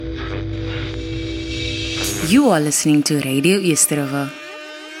You are listening to Radio East River.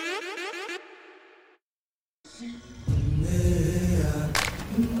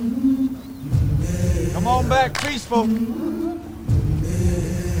 Come on back, peaceful.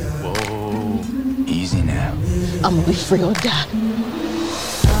 Whoa, easy now. I'm gonna be free or die.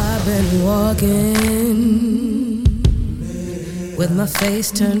 I've been walking with my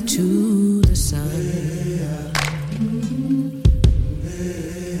face turned to the sun.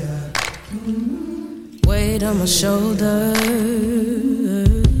 Weight on my shoulders,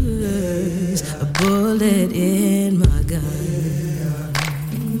 a bullet in my gun.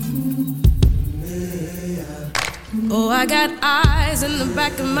 Oh, I got eyes in the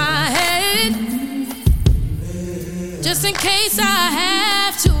back of my head, just in case I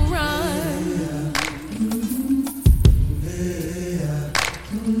have to run.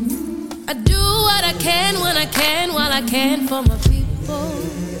 I do what I can when I can, while I can for my people.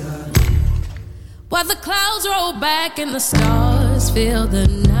 While the clouds roll back and the stars fill the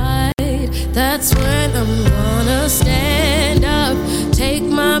night, that's when I'm gonna stand up, take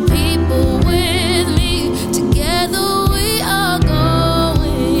my people with me. Together we are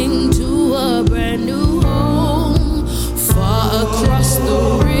going to a brand new home, far across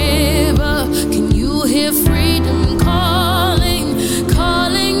the river. Can you hear freedom calling,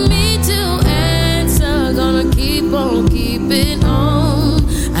 calling me to answer? Gonna keep on keeping on.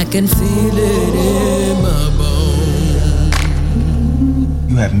 I can feel it in my bones.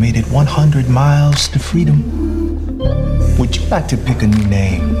 You have made it 100 miles to freedom. Would you like to pick a new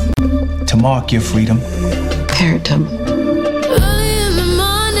name to mark your freedom? Paradigm. Early in the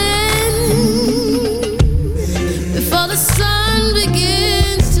morning, before the sun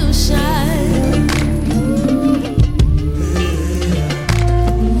begins to shine,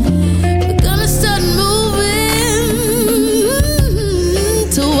 we're gonna start moving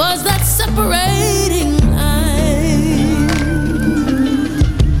towards that separating line.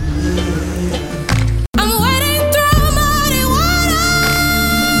 I'm wading through muddy waters.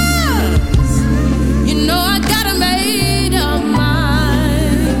 You know I got a made up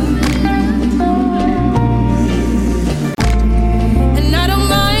mind, and I don't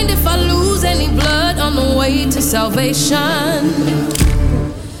mind if I lose any blood on the way to salvation.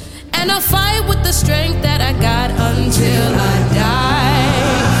 And I'll fight with the strength that I got until I die.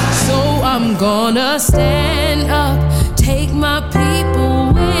 So I'm gonna stand up, take my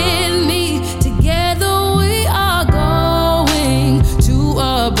people with me. Together we are going to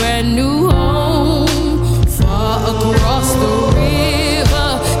a brand new home, far across the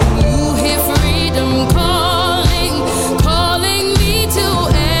river. Can you hear freedom calling, calling me to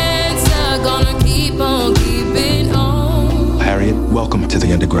answer? Gonna keep on keeping on. Harriet, welcome to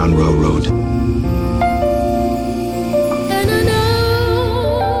the Underground Railroad. And I know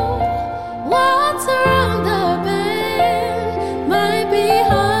what's around the bend might be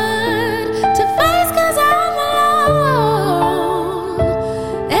hard to face 'cause I'm alone,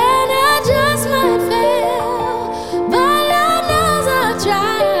 and I just might fail, but Lord knows I'll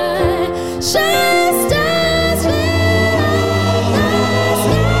try. Shine stars fill the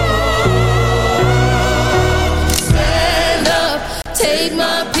sky. Stand up, take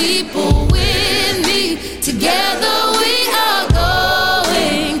my people with me. Together we are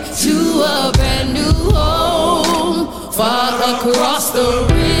going to a brand new home, far across the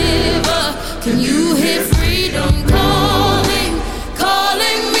river. Can you hear freedom calling,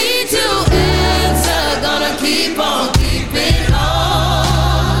 calling me to answer? Gonna keep on keeping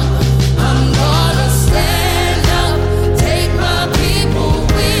on. I'm gonna stand up, take my people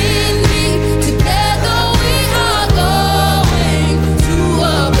with me. Together we are going to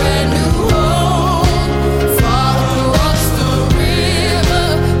a brand new home, far across the river.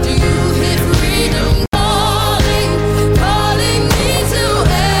 Do you hear freedom calling, calling me to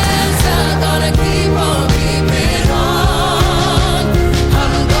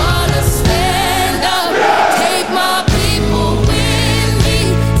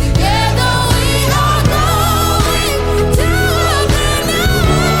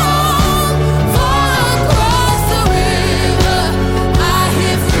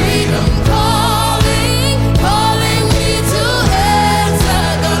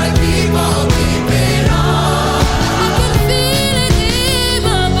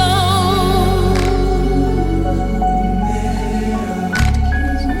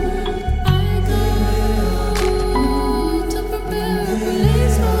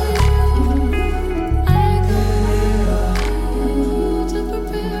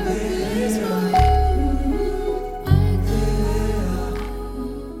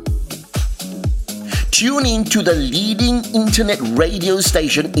to the leading internet radio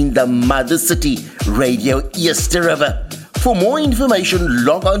station in the mother city, Radio East River. For more information,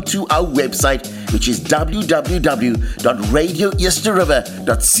 log on to our website, which is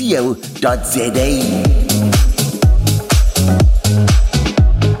www.radioeasterriver.co.za.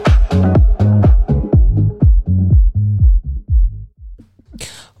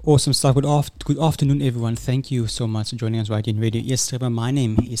 Awesome stuff. Good afternoon, everyone. Thank you so much for joining us right in Radio East River. My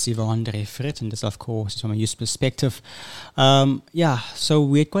name is Dewandre Fritz, and this, of course, is from a youth perspective. So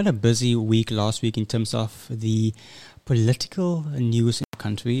we had quite a busy week last week in terms of the political news in the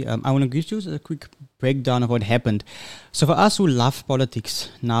country. I want to give you a quick breakdown of what happened. So for us who love politics,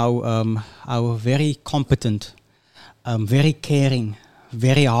 now our very competent, very caring,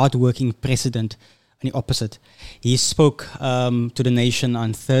 very hardworking president, and the opposite. He spoke to the nation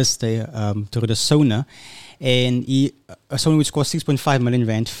on Thursday through the Sona, and Sona which cost 6.5 million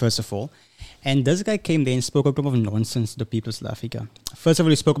rand, first of all. And this guy came there and spoke a lot of nonsense to the people of South Africa. First of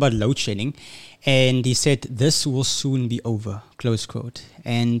all, he spoke about load shedding, and he said, this will soon be over, close quote.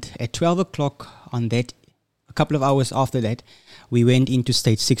 And at 12 o'clock on that, a couple of hours after that, we went into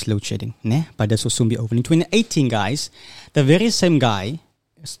stage 6 load shedding. But this will soon be over. In 2018, guys, the very same guy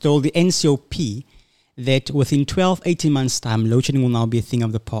told the NCOP that within 12-18 months' time, load shedding will now be a thing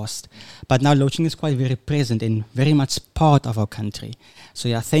of the past. But now load shedding is quite very present and very much part of our country. So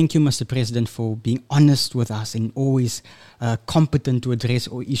yeah, thank you, Mr. President, for being honest with us and always competent to address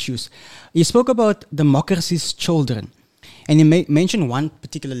all issues. He spoke about democracy's children. And he mentioned one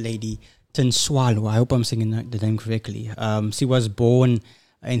particular lady, Tinswalo. I hope I'm saying the name correctly. She was born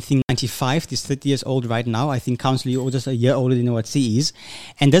in 95, she's 30 years old right now. I think council you're just a year older than what she is.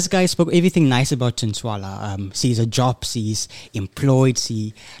 And this guy spoke everything nice about Tinswala. She's a job, she's employed,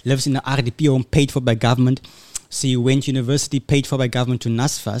 she lives in an RDP home paid for by government. She went to university paid for by government to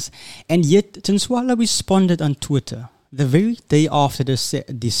NSFAS. And yet Tinswala responded on Twitter the very day after this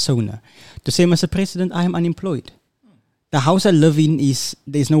Sona to say, Mr. President, I am unemployed. The house I live in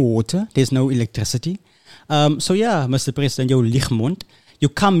there's no water, there's no electricity. So yeah, Mr. President, you liegmond. You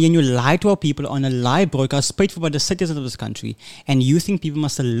come here and you lie to our people on a live broadcast paid for by the citizens of this country, and you think people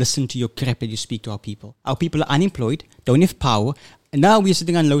must listen to your crap that you speak to our people. Our people are unemployed, don't have power, and now we're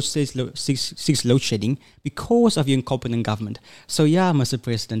sitting on six load shedding because of your incompetent government. So yeah, Mr.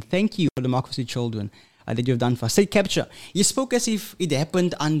 President, thank you for democracy children that you've done for us. State capture. You spoke as if it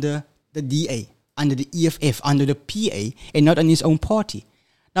happened under the DA, under the EFF, under the PA, and not on his own party.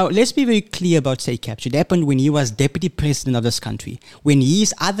 Now, let's be very clear about state capture. It happened when he was deputy president of this country. When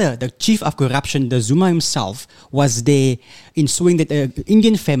the chief of corruption, the Zuma himself, was there ensuring that the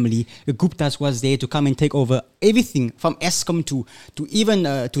Indian family, the Guptas, was there to come and take over everything from Eskom to even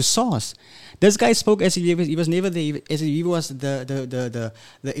to SARS. This guy spoke as if he was never there, as if he was the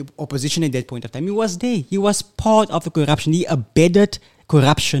opposition at that point of time. He was there. He was part of the corruption. He abetted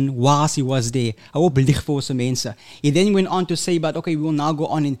corruption whilst he was there. He then went on to say, but okay, we will now go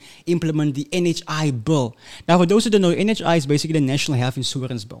on and implement the NHI bill. Now, for those who don't know, NHI is basically the National Health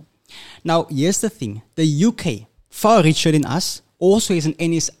Insurance Bill. Now, here's the thing. The UK, far richer than us, also has an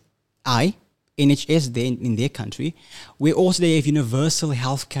NHS there in their country, where also they have universal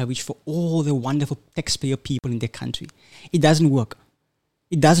health coverage for all the wonderful taxpayer people in their country. It doesn't work.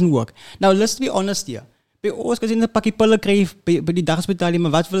 Now, let's be honest here. By ons kasi na pakipala kry by die dagsbetaling,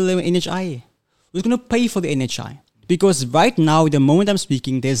 maar wat wil hulle NHI? Who's going to pay for the NHI? Because right now, the moment I'm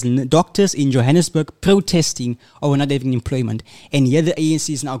speaking, there's doctors in Johannesburg protesting over not having employment. And here the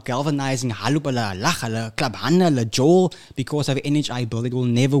ANC is now galvanizing Halupala, Lachala, Klabhana, Joel because of the NHI bill. It will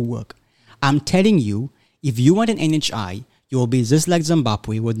never work. I'm telling you, if you want an NHI, you will be just like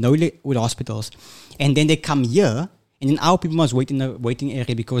Zimbabwe with hospitals. And then they come here, and then our people must wait in the waiting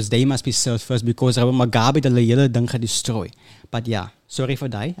area because they must be served first because Mugabe the hele ding gaan destroy. But yeah, sorry for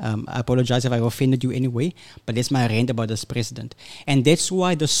that. I apologize if I offended you anyway, but that's my rant about this president. And that's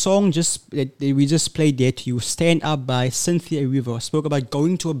why the song we just played there to you, Stand Up by Cynthia Erivo, spoke about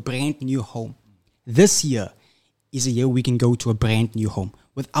going to a brand new home. This year is a year we can go to a brand new home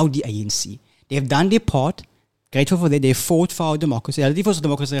without the ANC. They have done their part. Grateful for that. They fought for our democracy.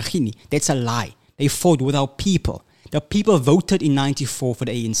 That's a lie. They fought with our people. The people voted in 94 for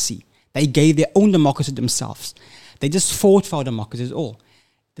the ANC. They gave their own democracy themselves. They just fought for our democracy is all.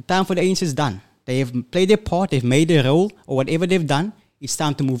 The time for the ANC is done. They have played their part, they've made their role, or whatever they've done, it's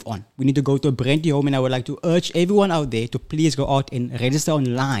time to move on. We need to go to a brand new home, and I would like to urge everyone out there to please go out and register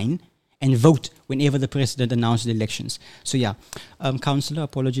online and vote whenever the president announces the elections. So yeah, Councillor,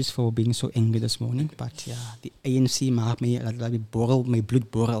 apologies for being so angry this morning, but yeah, the ANC maakt my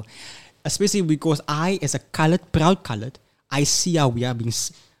bloed borrel. Especially because I, as a proud colored, I see how we are being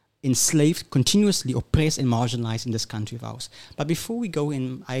enslaved, continuously oppressed and marginalized in this country of ours. But before we go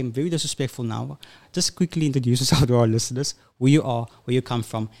in, I am very disrespectful now. Just quickly introduce yourself to our listeners, who you are, where you come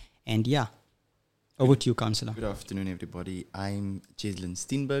from, and yeah, over to you, Councillor. Good afternoon, everybody. I'm Cheslyn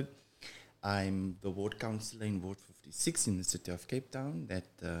Steenberg. I'm the ward councillor in Ward 56 in the city of Cape Town that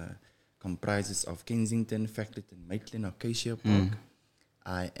comprises of Kensington, Fackleton, Maitland, Acacia Park.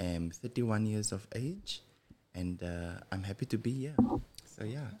 I am 31 years of age and I'm happy to be here. So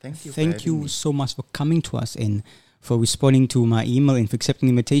yeah, thank you. Thank you so much for coming to us and for responding to my email and for accepting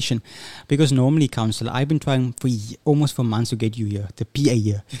the invitation. Because normally, Councillor, I've been trying for almost for months to get you here, the PA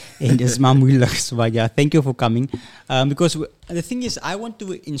here. And it's moeilijk. But yeah, thank you for coming. Because the thing is, I want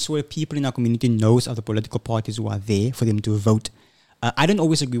to ensure that people in our community knows of the political parties who are there for them to vote. I don't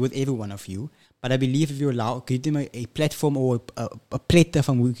always agree with every one of you, but I believe if you allow, give them a platform or a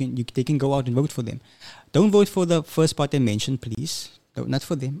platform, they can go out and vote for them. Don't vote for the first party I mentioned, please. No, not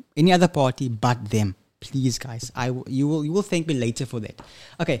for them. Any other party but them. Please, guys. You will thank me later for that.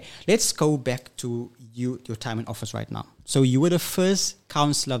 Okay, let's go back to your time in office right now. So you were the first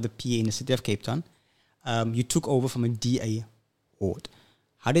councillor of the PA in the city of Cape Town. You took over from a DA ward.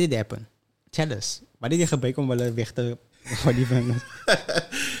 How did it happen? Tell us. Wat het jy gebruik om hulle weg te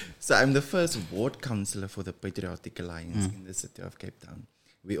So I'm the first ward councillor for the Patriotic Alliance in the city of Cape Town.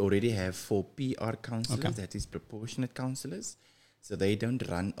 We already have 4 PR councillors, that is proportionate councillors. So they don't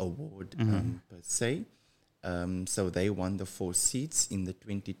run a ward per se. So they won the 4 seats in the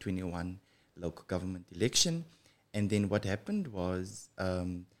 2021 local government election. And then what happened was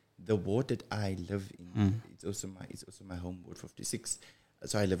the ward that I live in, it's also my home ward 56.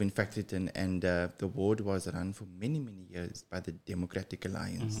 So I live in Fackleton, and the ward was run for many, many years by the Democratic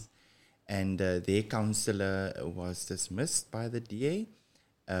Alliance. And their councillor was dismissed by the DA,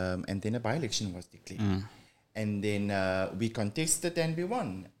 and then a by-election was declared. And then we contested and we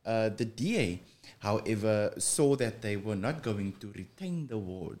won. The DA, however, saw that they were not going to retain the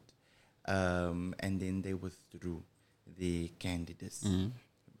ward, and then they withdrew the candidates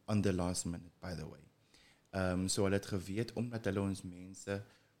on the last minute, by the way. So hulle het geweet, omdat hulle ons mense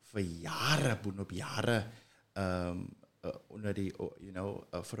vir jare, boen op jare, onder die,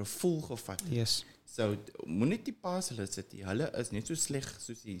 vir 'n voel gevat het. Yes. So, moet net die paas hulle sit hier. Hulle is net so sleg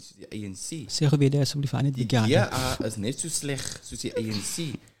soos die ANC. Sê geweet asseblief aan die DA is net so sleg soos die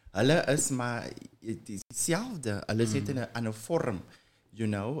ANC. Hulle is maar dieselfde. Hulle sit in 'n ander vorm,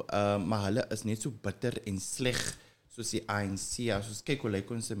 maar hulle is net so bitter en sleg soos die ANC. As ons kyk hoe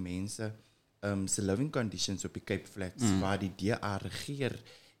lyk ons mense, se living conditions op die Cape Flats, waar die DA regeer,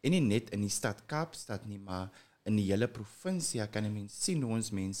 en nie net in die stad Kaapstad nie, maar in die hele provinsie, kan 'n mens sien hoe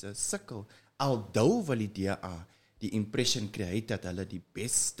ons mense sukkel. Aldou wil die DA die impression create dat hulle die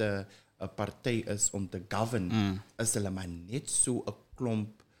beste party is om te govern, is hulle maar net so 'n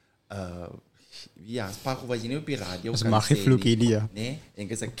klomp, spaak wat jy nie op die radio kan sê, nee, ek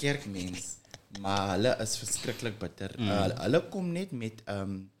is 'n kerkmens, maar hulle is verskriklik bitter. Hulle kom net met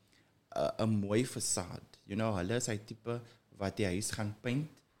 'n mooi fasade. Hulle is hy tipe wat die huis gaan paint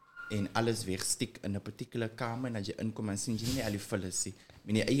en alles wegstiek in 'n particular kamer, en as jy inkom en sien jy nie al die vullis nie.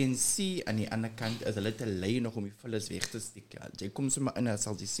 Met die ANC aan die ander kant is hulle te lui nog om die vullis weg te stiek. Jy kom sommer in en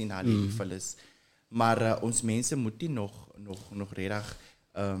sal jy sien al die vullis. Maar ons mense moet nie nog regtig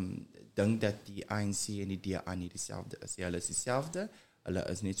dink dat die ANC en die DA nie dieselfde is. Hulle is dieselfde. Hulle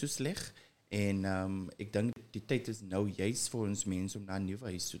is net so sleg. En ek dink die tyd is nou juist vir ons mense om na 'n nuwe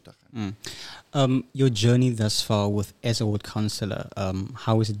huis toe te gaan. Your journey thus far as a ward councillor,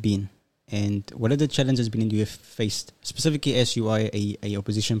 how has it been? And what are the challenges you have faced, specifically as you are a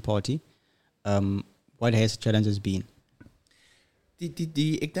opposition party? What has the challenges been? Ek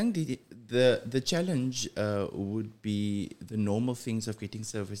dink the challenge would be the normal things of getting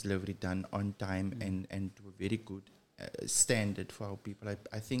service delivery done on time and to a very good standard for our people.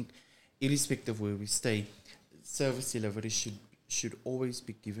 I think irrespective of where we stay, service delivery should always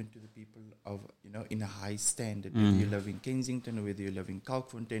be given to the people of, in a high standard, whether you live in Kensington or whether you live in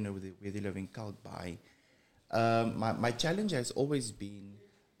Kalkfontein or whether you live in Kalkbaai. My challenge has always been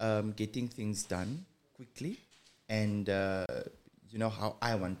getting things done quickly and, how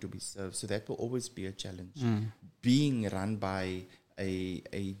I want to be served. So that will always be a challenge. Being run by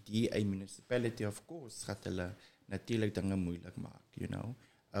a DA municipality, of course, gaat hulle natuurlijk dinge moeilijk maak,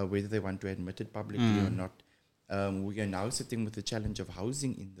 whether they want to admit it publicly or not. We are now sitting with the challenge of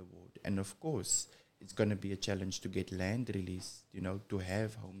housing in the ward. And of course, it's going to be a challenge to get land released, to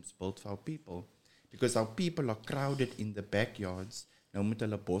have homes built for our people. Because our people are crowded in the backyards. Nou moet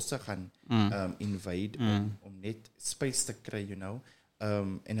hulle bosse gaan invade om net space te kry,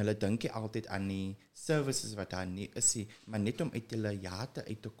 En hulle dink nie altyd aan die services wat daar nie is nie, maar net om uit hulle jate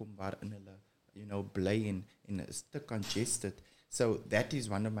uit te kom waarin hulle, bly en is te congested. So that is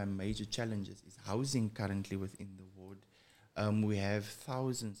one of my major challenges, is housing currently within the ward. We have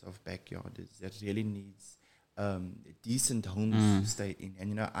thousands of backyarders that really needs decent homes to stay in.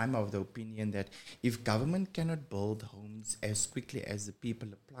 And, I'm of the opinion that if government cannot build homes as quickly as the people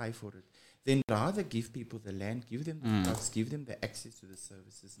apply for it, then rather give people the land, give them the plots, give them the access to the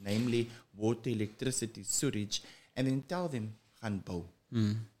services, namely water, electricity, sewage, and then tell them, gaan bou.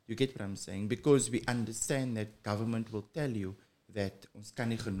 You get what I'm saying? Because we understand that government will tell you that ons kan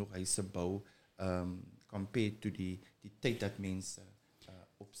nie genoeg huise bou compared to die tyd dat mense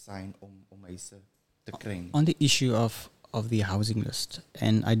opsign om huise te kry. On the issue of the housing list,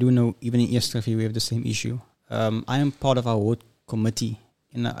 and I do know even in Eersterivier we have the same issue. I am part of our ward committee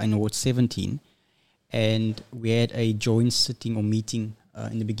in Ward 17, and we had a joint sitting or meeting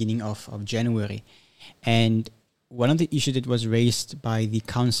in the beginning of January. And one of the issues that was raised by the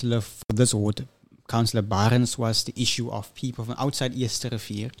councillor for this ward, Councillor Barnes, was the issue of people from outside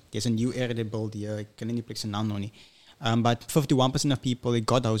Eersterivier. There's a new area they built here, I can't even place a name on it. But 51% of people, they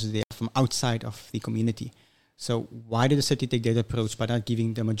got houses there from outside of the community. So why did the city take that approach by not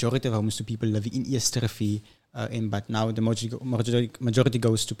giving the majority of homes to people living in Eersterivier, but now the majority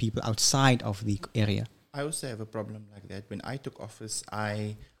goes to people outside of the area? I also have a problem like that. When I took office,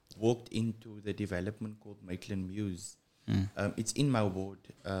 I walked into the development called Maitland Mews. It's in my ward,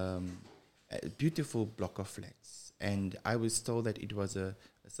 a beautiful block of flats. And I was told that it was a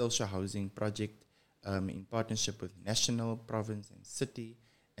social housing project in partnership with national, province, and city.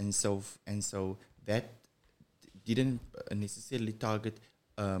 And so that didn't necessarily target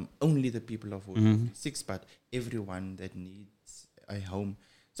only the people of Ward 56, but everyone that needs a home.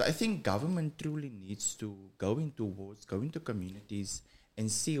 So I think government truly needs to go into wards, go into communities, and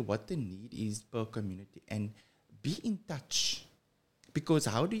see what the need is per community and be in touch. Because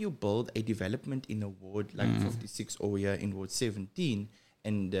how do you build a development in a ward like 56 or here in Ward 17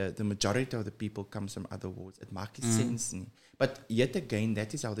 and the majority of the people comes from other wards? It makes sense. Nie. But yet again,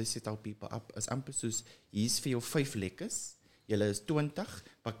 that is how they set our people up. As amper soos, hier is vir jou 5 lekkers, julle is 20,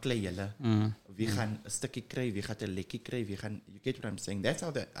 baklei julle. Wie gaan 'n stukkie kry, wie gaan 'n lekkie kry, wie gaan, you get what I'm saying? That's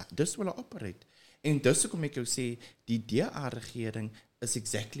how dis will operate. En dis hoekom ek jou sê, die DA-regering is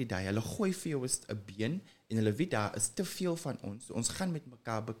exactly daai. Hulle gooi vir jou 'n been en hulle weet daar is te veel van ons. So ons gaan met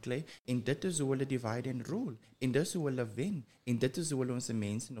mekaar beklei en dit is hoe hulle divide and rule. En dis hoe hulle wen. En dit is hoe hulle ons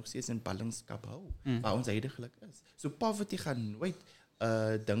mense nog steeds in ballingskap hou, waar ons heidaglik is. So poverty gaan nooit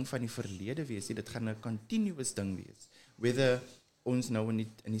 'n ding van die verlede wees nie. Dit gaan 'n continuous ding wees. Whether ons nou in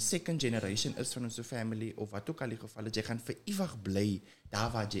die second generation is van ons family of wat ook al die geval is, jy gaan vir ewig bly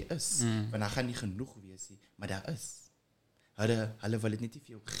daar waar jy is. Want daar gaan nie genoeg wees nie, maar daar is. Hulle wil dit net nie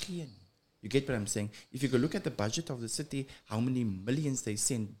vir jou gee nie. You get what I'm saying? If you go look at the budget of the city, how many millions they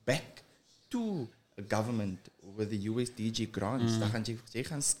send back to a government with the USDG grants, dan gaan jy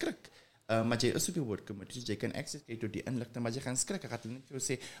gaan skrik. Maar jy is op die word committee, so jy kan access kry tot die inligting, maar jy gaan skrik. Ek gaan hulle net vir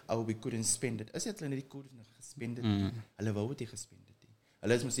jou sê, oh, we couldn't spend it. Is dit hulle net die koers nog gespend het? Hulle wou dit gespend het.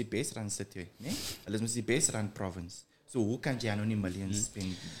 Hulle is mos die best run city, né? Hulle is mos die best run province. So hoe kan jy nou nie millions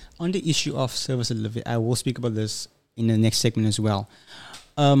spend? On the issue of service delivery, I will speak about this in the next segment as well.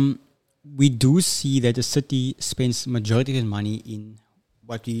 We do see that the city spends majority of money in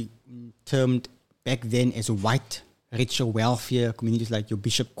what we termed back then as white, richer, wealthier communities like your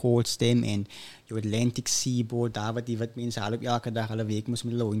Bishop Court, Stem, and your Atlantic Seaboard, daar wat mense al op elke dag hulle week moes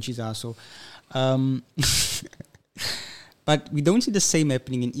met hulle hondjies daar so. But we don't see the same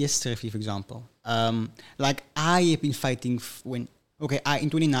happening in Eersterivier, for example. Like I have been fighting in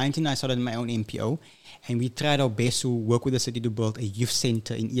 2019 I started my own NPO, and we tried our best to work with the city to build a youth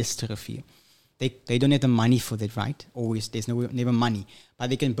center in Eersterivier. They don't have the money for that, right? Always, there's never money. But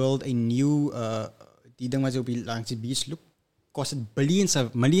they can build a new, die ding was op die langs die beach look, costed millions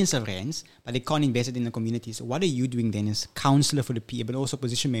of rands, but they can't invest it in the community. So what are you doing then as councillor for the PA, but also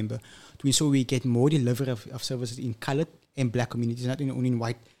opposition member, to ensure we get more delivery of services in coloured and black communities, not only in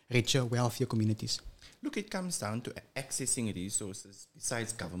white, richer, wealthier communities? Look, it comes down to accessing resources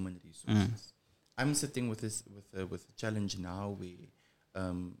besides government resources. I'm sitting with a challenge now where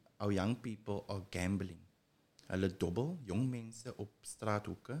our young people are gambling. Hulle dobbel jong mense op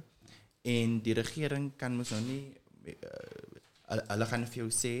straathoeke en die regering kan mos nou nie hulle gaan vir jou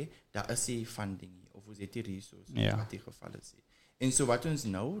sê daar is nie funding nie of ons het nie resources wat die geval is. En so wat ons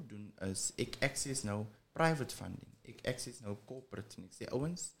nou doen is ek access nou private funding. Ek access nou corporate en ek sê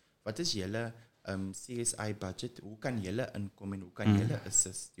ouens, wat is julle CSI budget? Hoe kan julle inkom en hoe kan julle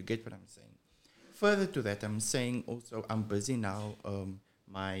assist? You get what I'm saying? further to that, I'm saying also I'm busy now.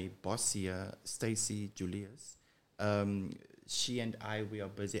 My boss here, Stacy Julius, she and I, we are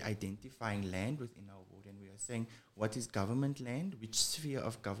busy identifying land within our ward, and we are saying what is government land, which sphere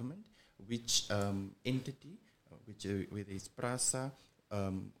of government, which entity, whether it's PRASA,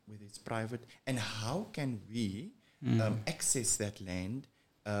 whether it's private, and how can we access that land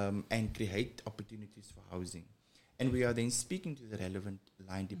and create opportunities for housing. And we are then speaking to the relevant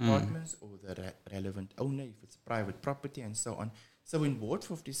line departments or the relevant owner, if it's private property and so on. So in Ward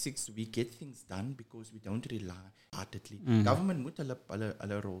 56, we get things done because we don't rely heartedly. Government moet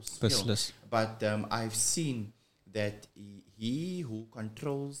hulle rol speel. But I've seen that he who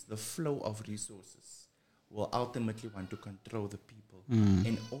controls the flow of resources will ultimately want to control the people.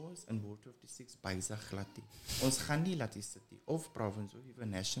 En ons in Ward 56 bysa glad nie. Ons gaan nie laat die city of province of even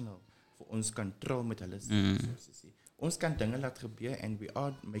national vir ons control met hulle resources. Ons kan dinge laat gebeur, and we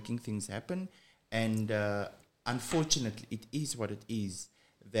are making things happen. And unfortunately, it is what it is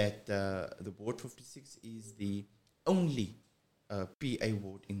that the Ward 56 is the only PA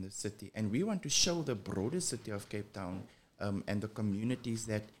ward in the city. And we want to show the broader city of Cape Town and the communities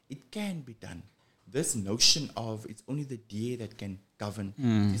that it can be done. This notion of it's only the DA that can govern,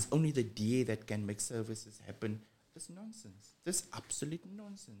 it's only the DA that can make services happen, is nonsense. This absolute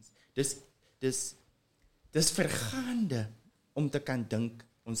nonsense. Dis vergaande om te kan dink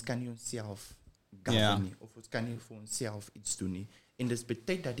ons kan nie onsself govern nie, of ons kan nie vir onsself iets doen nie. En dis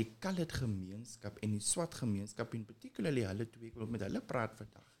beteken dat die colored gemeenskap en die swart gemeenskap, in particularly hulle twee, ek wil met hulle praat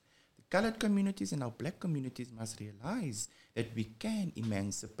vandag. The colored communities and our black communities must realize that we can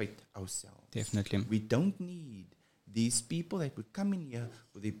emancipate ourselves. Definitely. We don't need these people that would come in here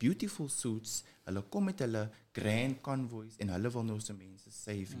with their beautiful suits, hulle kom met hulle grand convoys en hulle wil nou se mense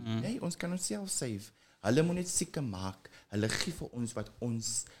save. Nee, ons kan onsself save. Hulle moet net seker maak, hulle gee vir ons wat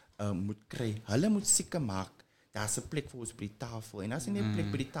ons moet kry. Hulle moet seker maak, daar's 'n plek vir ons by die tafel. En as nie 'n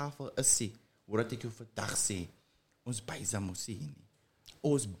plek by die tafel is nie, wat ek jou vandag sê, ons bysa mos hier nie.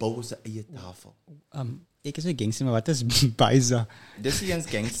 Ons bou ons eie tafel. Ek is 'n gangster, maar wat is bysa? Dis nie eens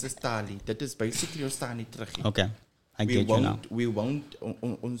gangster style. Dit is basically ons staan nie terug nie. Okay. I get you now. We won't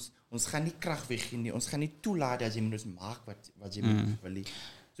ons gaan nie krag weggee nie. Ons gaan nie toelaat dat jy moet ons maak wat jy wil.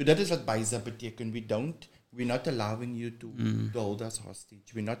 So that is what bysa beteken. We're not allowing you to hold us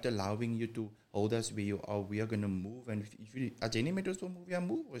hostage. We're not allowing you to hold us where you are. We are going to move. And if you as jy nie met ons wil move,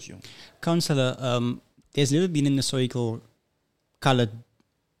 move ons jong. Councillor, there's never been an historical colored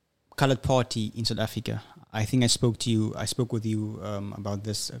party in South Africa. I think I spoke with you about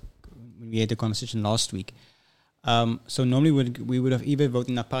this when we had a conversation last week. So normally we would have either voted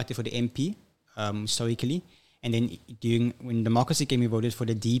in a party for the MP historically, and then when democracy came, we voted for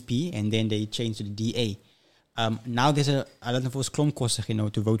the DP, and then they changed to the DA. Now there's a lot of those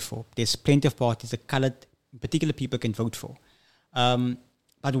klomkossig, to vote for. There's plenty of parties that colored, particular people can vote for.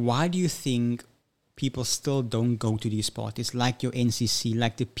 But why do you think people still don't go to these parties, like your NCC,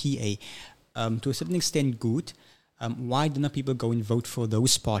 like the PA? To a certain extent, good. Why do not people go and vote for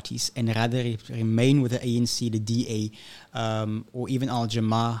those parties and rather remain with the ANC, the DA, or even Al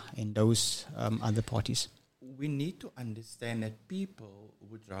Jamaa and those other parties? We need to understand that people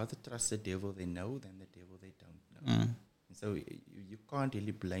would rather trust the devil they know than the devil they don't know. And so you can't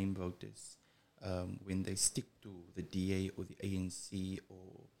really blame voters when they stick to the DA or the ANC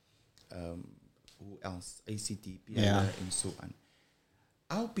or who else, ACDP and so on.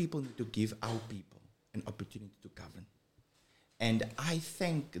 Our people need to give our people an opportunity to govern. And I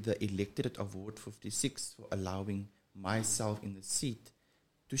thank the electorate of Ward 56 for allowing myself in the seat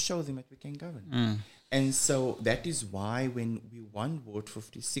to show them that we can govern. And so that is why when we won Ward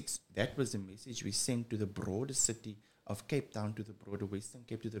 56, that was the message we sent to the broader city of Cape Town, to the broader Western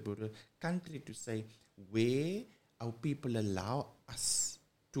Cape, to the broader country, to say where our people allow us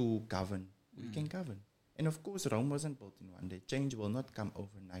to govern, we can govern. And of course, Rome wasn't built in one day. Change will not come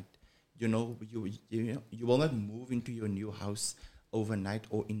overnight. You will not move into your new house overnight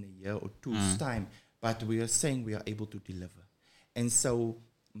or in a year or two's time. But we are saying we are able to deliver. And so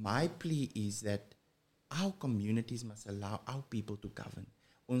my plea is that our communities must allow our people to govern.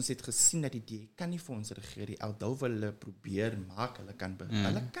 Ons het gesien dat die DA kan nie vir ons regeer nie. Alhoewel hulle probeer maak, hulle kan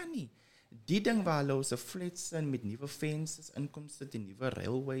hulle kan nie. Die ding waar hulle ons 'n flat sin met nuwe fences inkomste en nuwe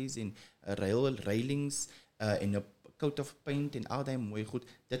railways en railings en 'n coat of paint en al daai mooi goed,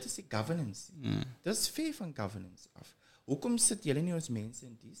 dit is die governance. Dit is ver van governance af. Hoekom sit julle nie ons mense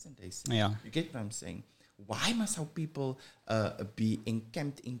in decent days? Ja. You get what I'm saying? Why must our people be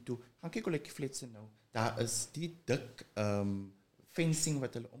encamped into, gaan kyk hoe lyk die fletse nou, daar is die dik fencing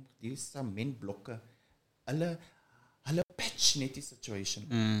wat hulle die cementblokke, hulle patch patch net die situation.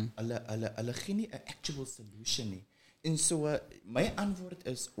 Hulle gee nie 'n actual solution nie. En so my antwoord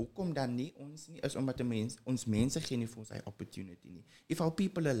is hoekom dan nie ons nie is omdat ons mense gee nie vir ons hy opportunity nie. If our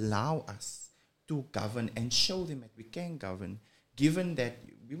people allow us to govern and show them that we can govern, given that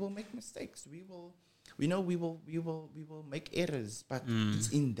we will make mistakes, we will make errors, but it's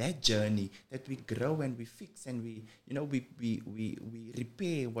in that journey that we grow and we fix and we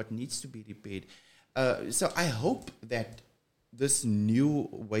repair what needs to be repaired. So I hope that this new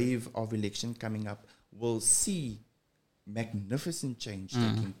wave of election coming up will see magnificent change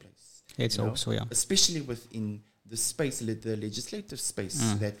taking place. Let's hope so, yeah. Especially within the space, the legislative space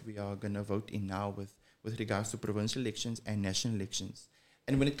that we are going to vote in now with regards to provincial elections and national elections.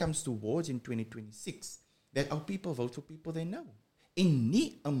 And when it comes to wards in 2026, that our people vote for people they know. En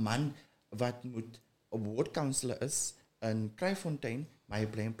nie 'n man wat moet 'n ward councillor is in Kraaifontein, maar hy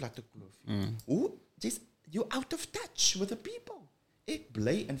bly in Plattekloof. You're out of touch with the people. Ek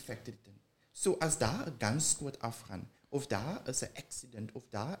bly in Factoryton. So as daar 'n gunskoot afgaan, of daar is 'n accident, of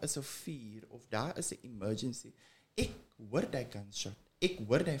daar is 'n vuur, of daar is 'n emergency, ek hoor daai gunshot. Ek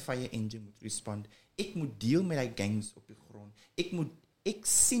hoor daai fire engine moet respond. Ek moet deel met daai gangs op die grond. Ek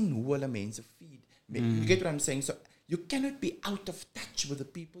sien hoe hulle mense feed. You get what I'm saying? So you cannot be out of touch with the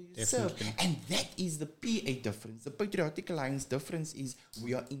people you serve. And that is the PA difference. The Patriotic Alliance difference is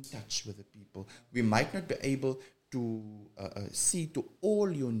we are in touch with the people. We might not be able to see to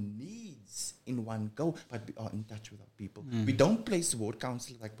all your needs in one go, but we are in touch with our people. We don't place ward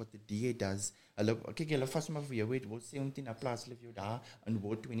council like what the DA does. Kyk, hulle vas maar vir jou weet, word 17 na plaas hulle vir jou daar in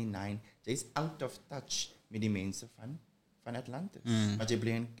ward 29. Jy's out of touch met die mense van Atlantis. Maar jy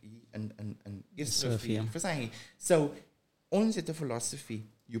bly in Israel. So, ons het 'n philosophy.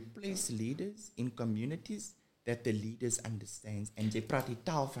 You place leaders in communities that the leaders understands and jy praat die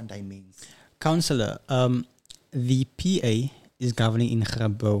taal van die mens. Councillor, the PA is governing in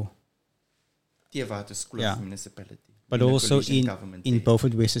Grabouw. Tewaterskloof municipality. But also in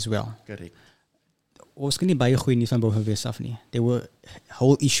Beaufort West as well. Correct. Ons kan nie baie goeie nuus van Beaufort West af nie. There were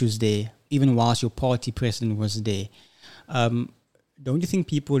whole issues there, even whilst your party president was there. Don't you think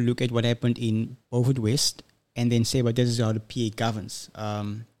people look at what happened in Beaufort West and then say, well, this is how the PA governs?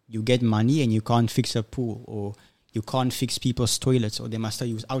 You get money and you can't fix a pool, or you can't fix people's toilets, or they must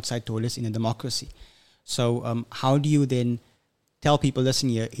use outside toilets in a democracy. So how do you then tell people, listen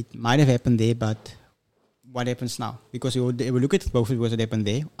here, it might have happened there, but what happens now? Because they will look at Beaufort West what happened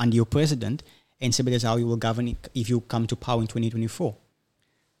there under your president and say, but that's how you will govern if you come to power in 2024.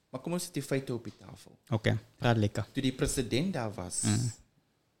 Maar kom ons sit die feite op die tafel. Okay, praat lekker. Toe die president daar was,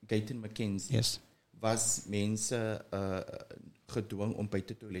 Gayton McKenzie, was mense gedwing om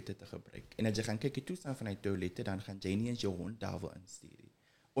buite toilette te gebruik. En as jy gaan kyk die toestand van die toilette, dan gaan jy nie eens jou hond daar wil instuur.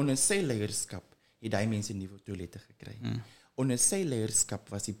 Onder sy leierskap het hy mense nuwe toilette gekry. Onder sy leierskap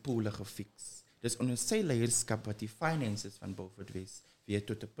was die poole gefiks. Dus onder sy leierskap wat die finances van Beaufort West weer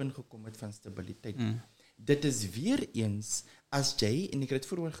tot 'n punt gekom het van stabiliteit. Dit is weer eens, as jy, en ek het dit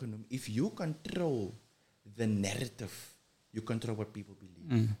vroeër genoem, if you control the narrative, you control what people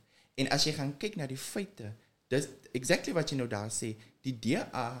believe. En as jy gaan kyk na die feite, dis exactly wat jy nou daar sê, die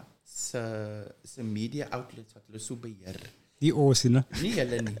DA se media outlets wat hulle so beheer. Die oorsene. Nie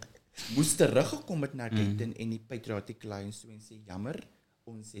hulle nie. Moes teruggekom het na Gayton en die Patriotic Alliance toe en sê, jammer,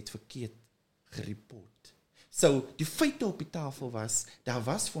 ons het verkeerd gereport. So, die feite op die tafel was, daar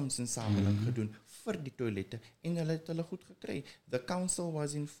was fondsinsameling gedoen vir die toilette en hulle het hulle goed gekry. The council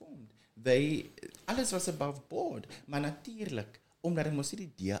was informed. Alles was above board, maar natuurlik, omdat dit mos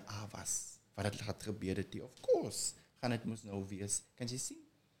nie die DA was, wat het gaat gebeur het, of course, gaan het mos nou wees. Kan jy sien?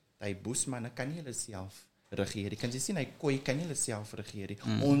 Die boesmanne kan nie hulle self regeer. Kan jy sien, hy kooi kan nie hulle self regeer.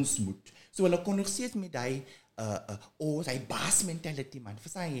 Ons moet. So hulle kon nog steeds met die hy baas mentality, man.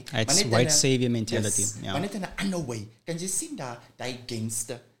 Verstaan jy? It's white savior mentality. Yes, maar net in 'n ander way. Kan jy sien daar, die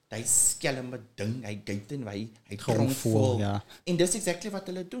gangster, die skelme ding, hy Gayton, hy grondvol. Ja. En dis exactly wat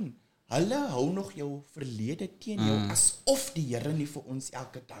hulle doen. Hulle hou nog jou verlede teen jou, asof die Here nie vir ons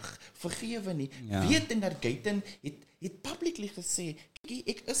elke dag vergewe nie. Weet en dat Gayton het publicly gesê,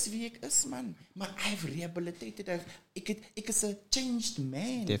 ek is wie ek is, man, maar I've rehabilitated, ek is a changed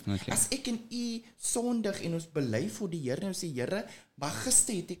man. Definitely. As ek en u sondig en ons bely voor die Here, en sê, Here, maar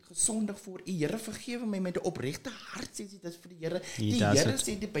gister het ek gesondig voor u, Here, vergewe my met 'n opregte hart, sê dit is vir die Here. Die Here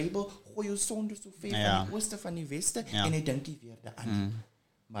sê die Bybel, gooi jou sonde so ver van die ooste van die weste, en hy dink jy weer daaraan.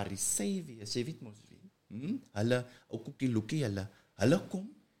 Maar die Savior, jy weet mos wie, hulle, ook die lookie, hulle kom,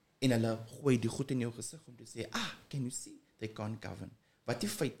 en hulle gooi die goed in jou gesig, om te sê, can you see, they can't govern. Wat die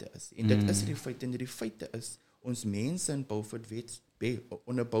feite is, en dit is die feite, en die feite is, ons mense in Beaufort West,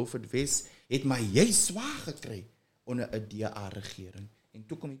 onder Beaufort West, het maar jy swaar gekry, onder 'n DA-regering. En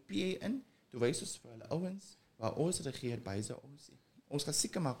toe kom die PA in, toe wys ons vir hulle ouens waar ons regeer by se ons. Ons gaan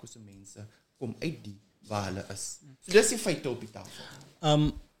seker maak ons mense kom uit die waar hulle is. So dis die feite op die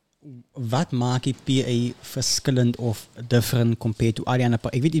tafel. Wat maak die PA verskillend of different compared to Ariana?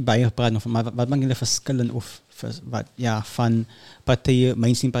 Ek weet nie baie gepraat of, maar wat maak hulle verskillend of van partye,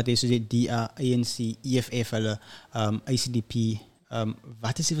 mainstream partye soos die DA, ANC, EFF, hulle ICDP,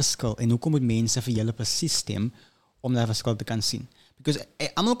 wat is die verskil en hoekom moet mense vir julle presies stem om daai verskil te kan sien? Because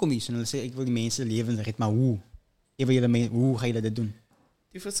almal kom hier en hulle sê ek wil die mense lewens red, maar hoe? Hoe gaan julle dit doen?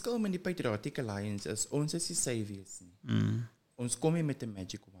 Die verskil met die Patriotic Alliance is ons is die saviors nie. Ons kom hier met 'n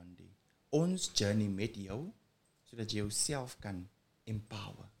magic wand. Ons journey met jou sodat jy jouself kan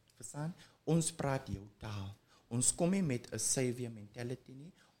empower. Verstaan? Ons praat jou taal. Ons kom hier met 'n savior mentality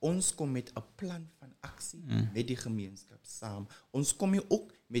nie. Ons kom met 'n plan van aksie met die gemeenskap saam. Ons kom hier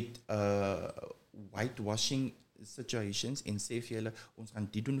ook met whitewashing situations en sê vir julle ons gaan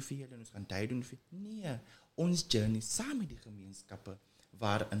dit doen vir julle en ons gaan dit doen vir nee. Ons journey saam met die gemeenskappe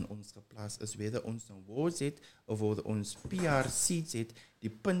waarin ons geplaas is, whether ons nou wards het of whether ons PR seats het, die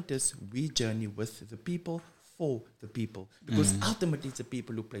punt is we journey with the people for the people, because ultimately it's the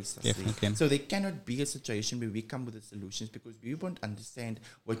people who place us there. So there cannot be a situation where we come with the solutions because we won't understand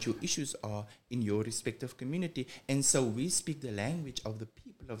what your issues are in your respective community, and so we speak the language of the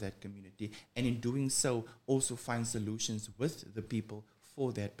people of that community, and in doing so also find solutions with the people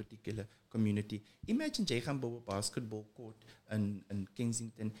for that particular community. Imagine jy gaan bou 'n basketball court in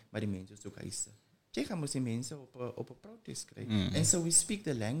Kensington, maar die mense soek huise. Jy gaan mos die mense op 'n protest kry. And so we speak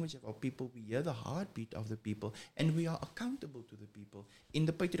the language of our people, we hear the heartbeat of the people, and we are accountable to the people. In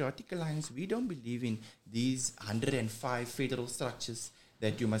the Patriotic Alliance, we don't believe in these 105 federal structures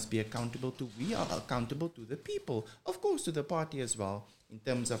that you must be accountable to. We are accountable to the people, of course to the party as well, in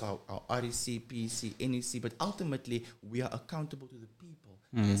terms of our REC, PEC, NEC, but ultimately we are accountable to the people.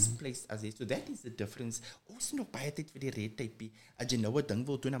 Has placed as it. So that is the difference. Ons nog baie tyd vir die red tape. As jy nou 'n ding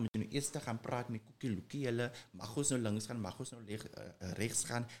wil doen, dan moet jy nou eers gaan praat met Koekie Loekie hulle. Mag ons nou links gaan, mag ons nou regs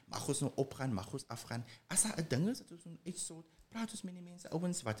gaan, mag ons nou opgaan, mag ons afgaan. As daar 'n ding is dat ons nou uitsort, praat ons met die mense.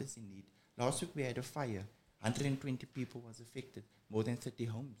 Ouens, wat is die need? Last week we had a fire. 120 people was affected. More than 30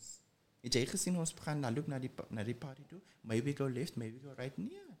 homes. Het jy gesien ons gaan na loop na die party toe? Maybe go left, maybe go right.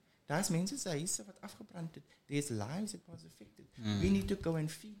 Nee. Daar's mense se huise wat afgebrand het. There's lives that was affected. We need to go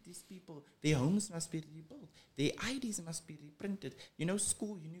and feed these people. Their homes must be rebuilt. Their IDs must be reprinted. You know,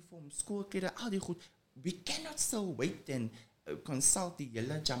 school uniforms, school klere, al die goed. We cannot still wait and consult die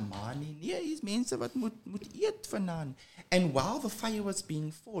hele Jamani. Nee, hier's mense wat moet eet vanaand. And while the fire was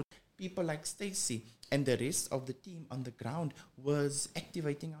being fought, people like Stacy and the rest of the team on the ground was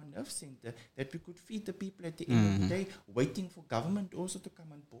activating our nerve center that we could feed the people at the end of the day, waiting for government also to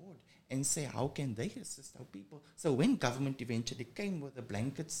come on board and say, how can they assist our people? So when government eventually came with the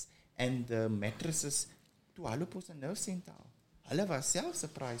blankets and the mattresses, to hulle op ons nerve center, hulle was self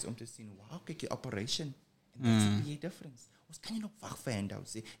surprised om te sien, wow, kyk die operation. And that's the difference. Ons kan nie nog wag vir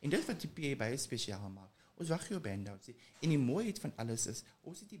handouts nie. En dit wat die PA baie spesiaal maak. Ons wag hier op handouts nie. En die mooiheid van alles is,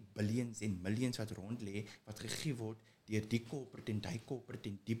 ons het die billions en millions wat rond lê, wat gegee word deur die corporate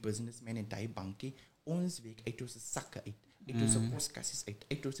en die businessman en die bankie. Ons week uit ons sakke uit ons poskassies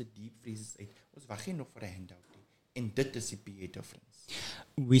uit ons deep freezers uit. Ons wag nie nog vir 'n handout nie. En dit is die PA difference.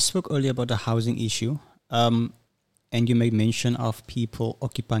 We spoke earlier about the housing issue, and you made mention of people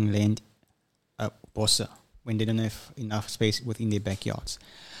occupying land, bosse, when they don't have enough space within their backyards.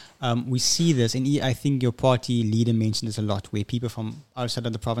 We see this, and I think your party leader mentioned this a lot, where people from outside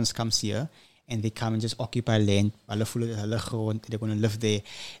of the province comes here, and they come and just occupy land, they're going to live there,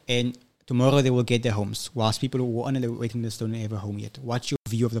 and tomorrow they will get their homes, whilst people who are on the waiting list don't have a home yet. What's your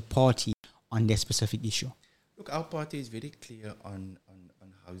view of the party on that specific issue? Look, our party is very clear on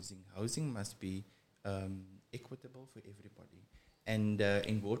housing. Housing must be equitable for everybody. And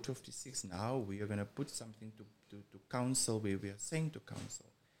in Ward 56 now, we are going to put something to council, where we are saying to council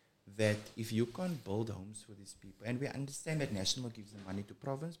that if you can't build homes for these people, and we understand that national gives the money to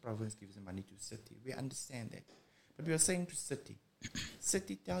province gives the money to city. We understand that. But we are saying to city,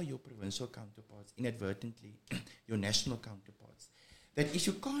 tell your provincial counterparts, inadvertently, your national counterparts, that if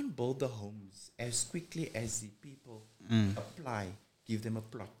you can't build the homes as quickly as the people apply, give them a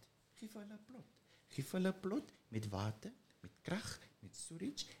plot. Give hulle 'n plot met water, met krag, met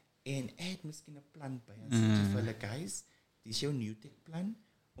storage, en add miskien 'n plan by. En sê vir hulle, guys, dis jou new tech plan.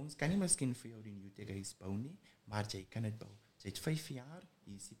 Ons kan nie miskien vir jou die new tech huis bou nie, maar jy kan dit bou. Jy het 5 jaar,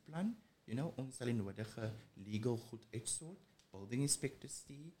 hier is die plan. You know, ons sal die nodige legal goed uitsort, building inspectors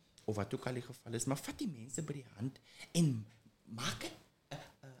stuur, of wat ook al die geval is, maar vat die mense by die hand en maak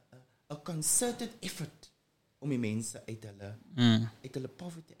 'n concerted effort om die mense uit hulle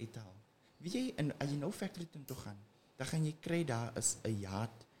poverty uit te haal. Weet jy, as jy nou factory toe gaan, dan gaan jy kry daar is 'n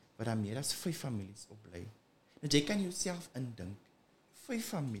yard waar daar meer as 5 families op bly. Nou jy kan jouself indink, 5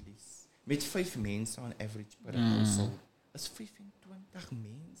 families met 5 mense on average per household is 25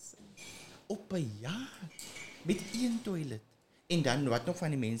 mense op 'n jaar met 1 toilet. En dan wat nog van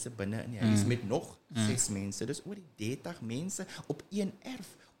die mense binne in die huis met nog 6 mense. Dus oor die 30 mense op 1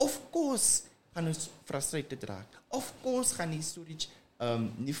 erf. Of course gaan ons frustrated raak. Of course gaan die storage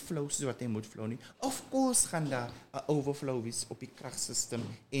nie flow soos wat hy moet flow nie. Of course gaan daar 'n overflow wees op die kragstelsel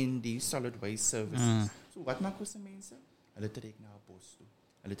en die solid waste services. So wat maak ons mense? Hulle trek na 'n bos toe.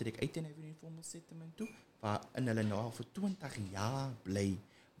 Hulle trek uit in 'n informal settlement toe waarin hulle nou al vir 20 jaar bly,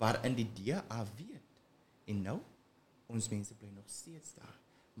 waarin die DA weet. En nou ons mense bly nog steeds daar.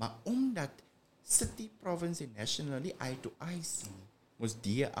 Maar omdat city, province en nationally eye to eye sien, ons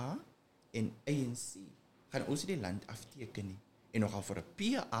DA en ANC gaan ons die land afteken nie. En nogal vir 'n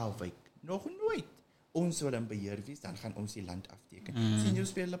PA-wijk, nog nooit. Ons wil in beheer wees, dan gaan ons die land afteken. Sien jy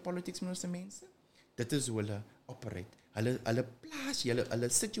speel hulle politics met ons mense? Dit is hoe hulle operate. Hulle plaas jy, hulle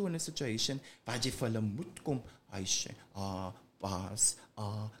sit jou in 'n situation waar jy vir hulle moet kom, baas,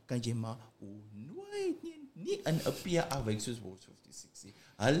 kan jy maar, nooit, nie in 'n PA-wijk soos Ward 56.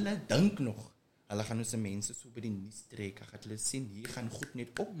 Hulle dink nog, hulle gaan ons mense so by die nuus trek, gaan hulle sien, hier gaan goed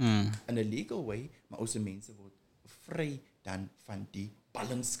net op, in 'n legal way, maar ons mense word vry dan van die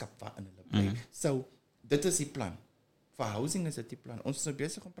ballingskap waarin hulle bly. So, dit is die plan. For housing is dit die plan. Ons is nou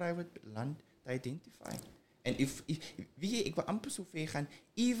besig om private land te identify. En if wie ek wil amper so ver gaan,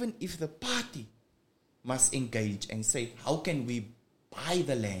 even if the party must engage and say, how can we buy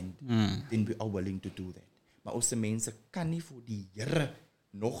the land, then we are willing to do that. Maar ons mense kan nie vir die Here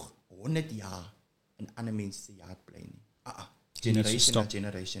nog 100 jaar in ander mense se jaar bly nie. Generation na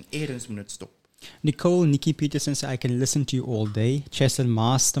generation. Eerens moet dit stop. Nikki Peterson says, I can listen to you all day. Cheslyn,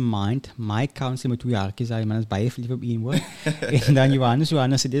 mastermind. My counsel met wie arkies I man is baie verlief op een woord. En dan Johannes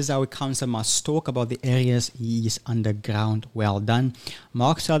said, this is how a counsel must talk about the areas he is underground. Well done.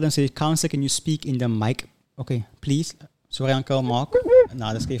 Mark Sheldon says, counsel, can you speak in the mic? Okay, please. Sorry, Uncle Mark.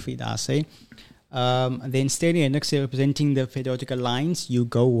 No, that's good for you to say. Then Stanley Hendricks representing the Patriotic Alliance, you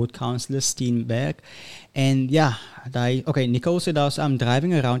go with Councillor Steenberg. And yeah, Nicole said also, I'm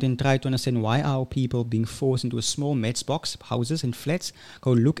driving around and try to understand why our people being forced into a small matchbox houses and flats.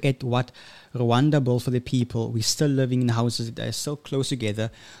 Go look at what Rwanda built for the people. We're still living in houses that are so close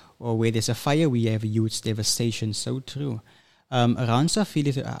together, or where there's a fire, we have a huge devastation. So true. Ransa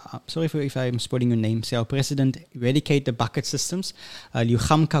Philip, sorry if I'm spelling your name. Say our president eradicate the bucket systems.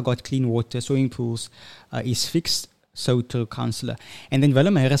 Lugamka got clean water. Swimming pools is fixed. So true, councillor. And then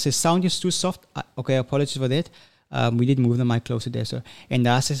Willem Harris says sound is too soft. Okay, apologies for that. We did move the mic closer there, so. And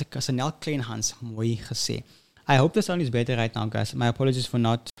daar says Sanel Kleinhans, mooi gesê. I hope the sound is better right now, guys. My apologies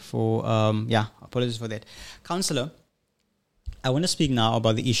apologies for that. Councillor, I want to speak now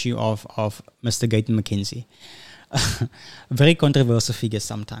about the issue of Mr. Gayton McKenzie. Very controversial figure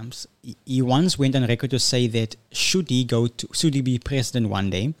sometimes. He once went on record to say that should he be president one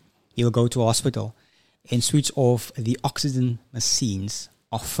day, he'll go to a hospital and switch off the oxygen machines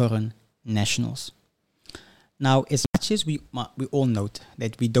of foreign nationals. Now, as much as we all note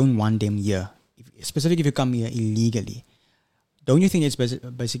that we don't want them here, especially if you come here illegally, don't you think it's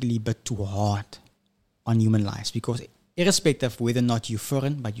basically a bit too hard on human lives? Because irrespective of whether or not you're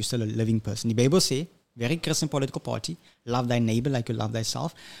foreign, but you're still a living person. The Bible says, very Christian political party, love thy neighbor like you love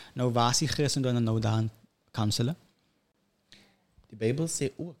thyself. Nou waar is die Christen dan nou daar councillor? Die Bybel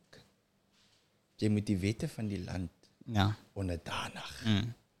sê ook, jy moet die wette van die land onderdanig.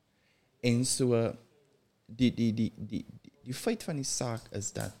 En so die feit van die saak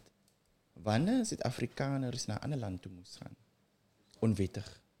is dat wanneer Suid-Afrikaners na 'n ander land toe moes gaan,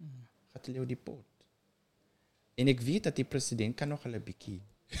 onwettig, gaat hulle die poort. En ek weet dat die president kan nog 'n bietjie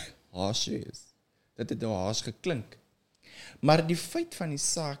harsh wees. Dat het nou haas geklink. Maar die feit van die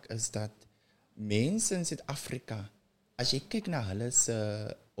saak is dat mense in Suid-Afrika, as jy kyk na hulle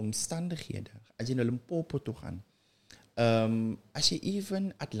se omstandighede, as jy na Limpopo toe gaan, as jy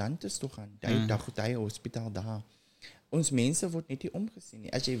even Atlantis toe gaan, die hospitaal daar, ons mense word net nie omgesien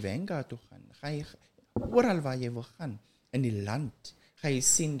nie. As jy Vanguard toe gaan, ga jy oral waar jy wil gaan in die land, ga jy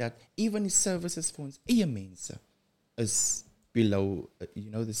sien dat even die services vir ons eie mense is below,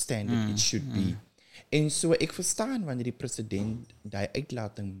 the standard it should be. En so ek verstaan wanneer die president die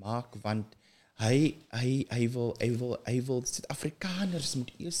uitlating maak, want hy wil Suid-Afrikaners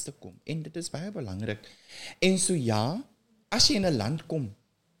moet eers kom, en dit is baie belangrik. En so as jy in 'n land kom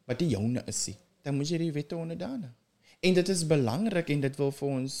wat die joune is, dan moet jy die wette onderdanig. En dit is belangrik, en dit wil vir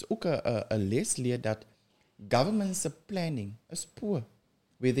ons ook 'n les leer dat government's planning is poor.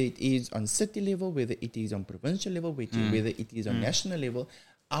 Whether it is on city level, whether it is on provincial level, whether it is on national level,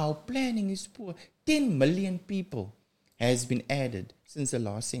 our planning is poor. 10 million people has been added since the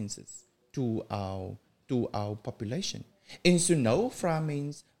last census to our population. En so nou vra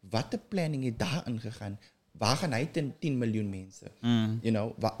mens, wat 'n planning het daar ingegaan? Waar gaan hy 10 miljoen mense? You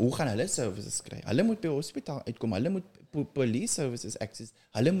know, hoe gaan hulle services kry? Hulle moet by hospitaal uitkom, hulle moet police services access,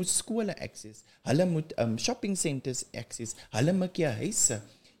 hulle moet skole access, hulle moet shopping centers access, hulle moet jy huise,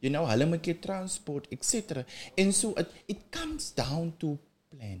 you know, hulle moet jy transport, etc. And so it comes down to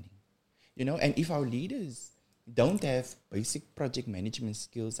planning, you know, and if our leaders don't have basic project management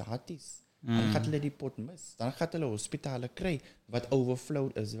skills, dan gaan hulle die pot mis. Dan gaan hulle hospitale kry wat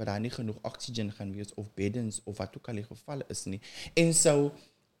overflowed is, waar daar nie genoeg oxygen gaan wees of beddens of wat ook al die gevalle is nie. And so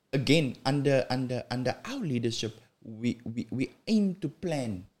again, under our leadership, we aim to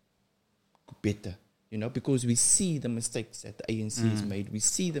plan better, you know, because we see the mistakes that the ANC has made. We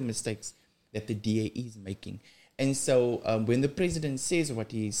see the mistakes that the DA is making. And so when the president says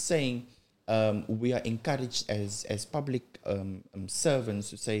what he is saying, we are encouraged as public servants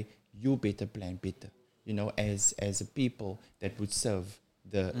to say, you better plan better, you know, as a people that would serve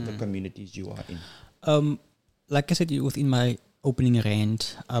the communities you are in. Like I said within my opening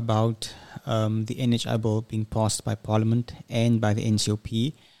rant about the NHI bill being passed by Parliament and by the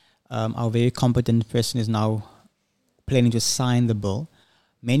NCOP, our very competent person is now planning to sign the bill.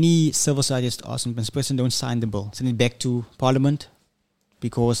 Many civil societies ask him, this person don't sign the bill, send it back to Parliament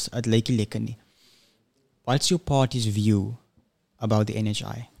because at Lakey Lekani. What's your party's view about the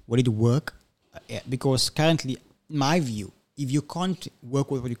NHI? Will it work? Because currently, in my view, if you can't work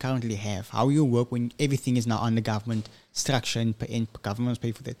with what you currently have, how will you work when everything is now under government structure and governments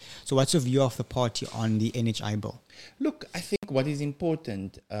pay for that? So what's your view of the party on the NHI bill? Look, I think what is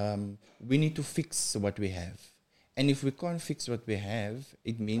important, we need to fix what we have. And if we can't fix what we have,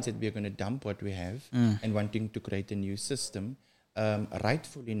 it means that we're going to dump what we have and wanting to create a new system,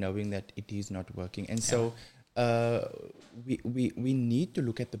 rightfully knowing that it is not working. And so we need to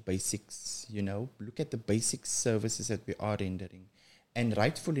look at the basics, you know, look at the basic services that we are rendering, and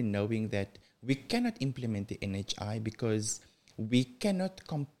rightfully knowing that we cannot implement the NHI because we cannot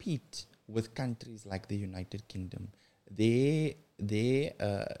compete with countries like the United Kingdom. They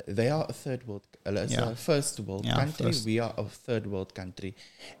are a third world, a first world country. We are a third world country,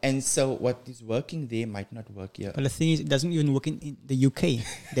 and so what is working there might not work here. But the thing is, it doesn't even work in the UK.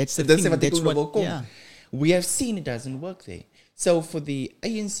 That's the thing. That's what. We have seen it doesn't work there. So for the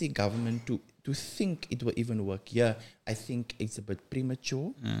ANC government to think it will even work here, I think it's a bit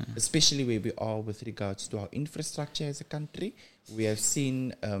premature, especially where we are with regards to our infrastructure as a country. We have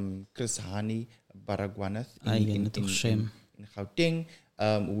seen Chris Hani Baragwanath in Gauteng.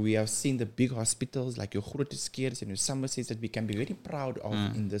 We have seen the big hospitals like your Grooterskeers and your Somersets that we can be very proud of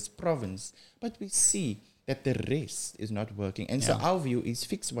in this province. But we see that the rest is not working. And so our view is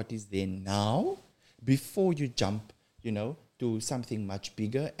fix what is there now before you jump, you know, to something much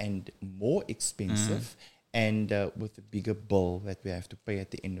bigger and more expensive and with a bigger bill that we have to pay at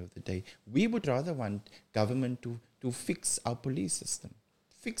the end of the day. We would rather want government to fix our police system,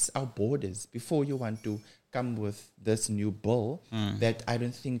 fix our borders before you want to come with this new bill that I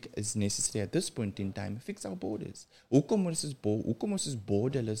don't think is necessary at this point in time. Fix our borders. Hoekom ons is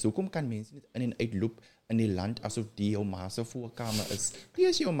borderless? Hoekom kan mense net in en uitloop in die land asof die jou ma se voorkamer is? Die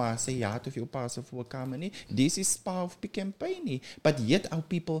is jou ma se yacht of jou pa se voorkamer nie. This is Spa of Pick and Pay nie. But yet our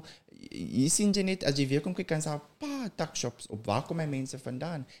people, jy sien jy net, as jy weer kom kyk kan sa pa tuck shops op waar kom my mense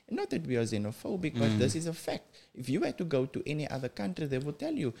vandaan? And not that we are xenophobic, but this is a fact. If you had to go to any other country, they will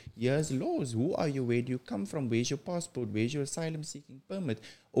tell you, here's laws. Who are you? Where do you come from? Where's your passport? Where's your asylum seeking permit?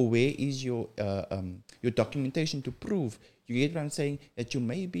 Or where is your documentation to prove? You get what I'm saying? That you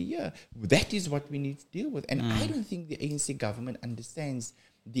may be here. That is what we need to deal with. And I don't think the ANC government understands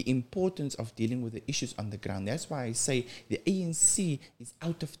the importance of dealing with the issues on the ground. That's why I say the ANC is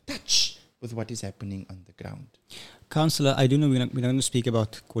out of touch with what is happening on the ground. Councillor, I do know we're not going to speak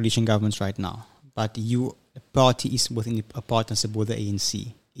about coalition governments right now, but the party is within a partnership with the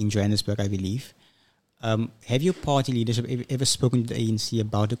ANC in Johannesburg, I believe. Have your party leadership ever spoken to the ANC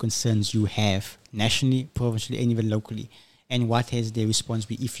about the concerns you have nationally, provincially, and even locally? And what has their response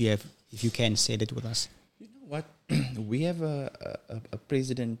been, if you can say that with us? You know what? We have a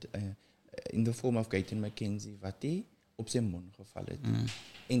president in the form of Gayton McKenzie wat hy op sy mond geval het.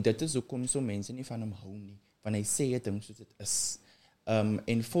 En dit is hoekom so mense nie van hom hou nie, want hy sê dit soos dit is.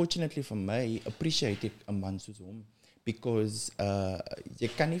 And fortunately for me, appreciate ek 'n man soos hom, because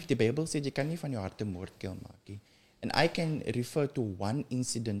jy kan nie, die Bybel sê jy kan nie van jou hart 'n moordkuil maak nie. And I can refer to one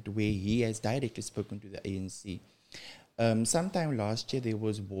incident where he has directly spoken to the ANC. Sometime last year, there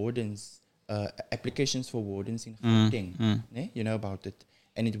was wardens, applications for wardens in Gauteng. You know about it.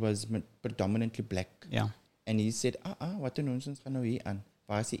 And it was predominantly black. Yeah. And he said, wat een nonsens gaan nou hier aan?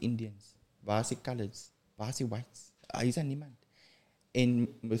 Waar is die Indians? Waar is die coloreds? Waar is die whites? Is daar niemand? And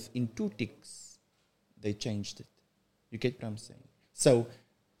within 2 ticks, they changed it. You get what I'm saying? So,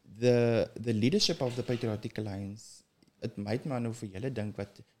 the leadership of the Patriotic Alliance, het might maar nou vir julle dink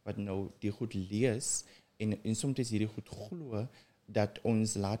wat nou die goed lees en soms hierdie goed glo dat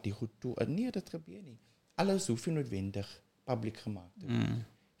ons laat die goed toe. Nee, dit gebeur nie. Alles hoef nie noodwendig public gemaakt te word.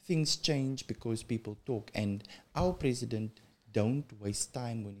 Things change because people talk, and our president don't waste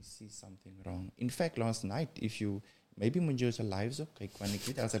time when he sees something wrong. In fact, last night, if you maybe moet jy se lives op kyk, want ek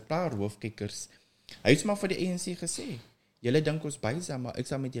weet as 'n paar hoofkykers, hy het maar vir die ANC gesê, julle dink ons bysa, maar ek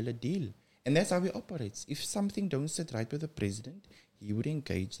sal met julle deal. And that's how he operates. If something don't sit right with the president, he would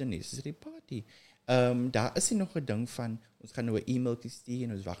engage the necessary party. Daar is nie nog 'n ding van ons gaan nou 'n e-mail stuur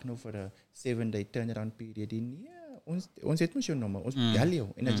en ons wag nou vir 'n 7-day turnaround period. Nee, ons het mos jou nommer, ons bel jou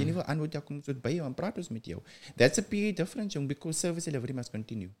en as jy nie wil antwoord, dan kom ons by jou en praat ons met jou. That's a period difference, because service delivery must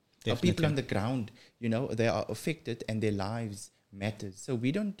continue. People on the ground, they are affected and their lives matter. So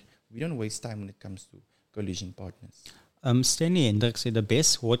we don't waste time when it comes to coalition partners. Stanley Hendrik said the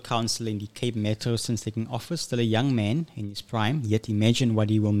best ward councillor in the Cape Metro since taking office, still a young man in his prime, yet imagine what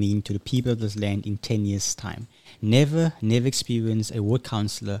he will mean to the people of this land in 10 years' time. Never experienced a ward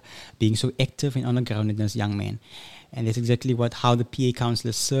councillor being so active and on the ground as this young man. And that's exactly how the PA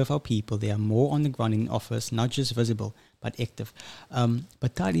councillors serve our people. They are more on the ground in office, not just visible, but active.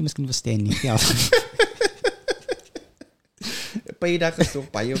 But Tali miskien verstaan nie. Ja.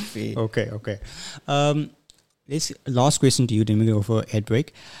 Okay. Last question to you, then we go for ad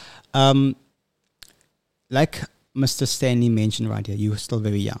break. Like Mr. Stanley mentioned right here, you're still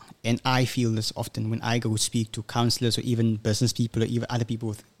very young. And I feel this often when I go speak to councillors or even business people or even other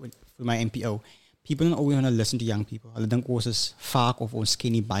people with my MPO. People don't always want to listen to young people. Hulle dink ons is vaak of ons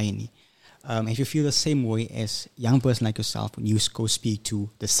ken nie baie nie. If you feel the same way as a young person like yourself when you go speak to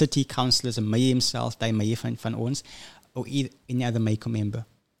the city councillors, the mayor himself, die mayor van ons, or any other mayor member?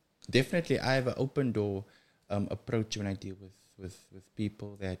 Definitely, I have an open door approach when I deal with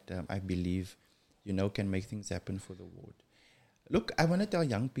people that I believe, can make things happen for the ward. Look, I want to tell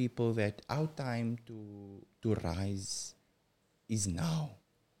young people that our time to rise is now.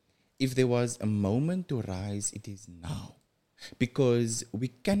 If there was a moment to rise, it is now. Because we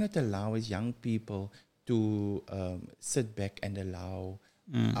cannot allow as young people to sit back and allow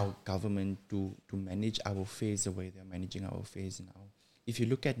our government to manage our affairs the way they're managing our affairs now. If you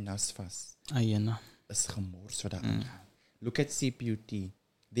look at NASFAS, is gemors wat daar aangaan. Look at CPUT.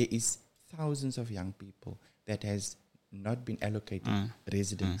 There is thousands of young people that has not been allocated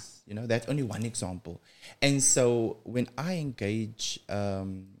residence. That's only one example. And so when I engage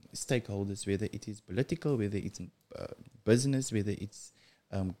stakeholders, whether it is political, whether it's business, whether it's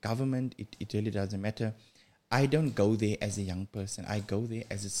government, it really doesn't matter. I don't go there as a young person. I go there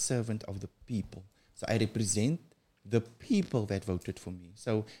as a servant of the people. So I represent the people that voted for me.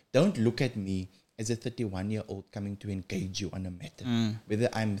 So don't look at me as a 31-year-old coming to engage you on a matter. Whether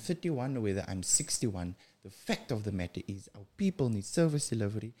I'm 31 or whether I'm 61, the fact of the matter is our people need service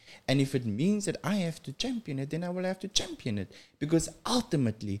delivery. And if it means that I have to champion it, then I will have to champion it. Because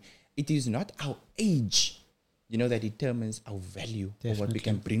ultimately, it is not our age, that determines our value or what we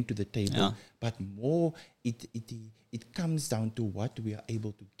can bring to the table. But more, it comes down to what we are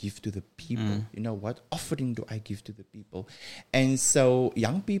able to give to the people. What offering do I give to the people? And so,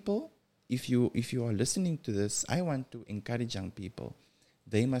 young people, if you are listening to this, I want to encourage young people.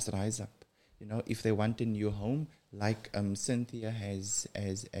 They must rise up. If they want a new home, like Cynthia has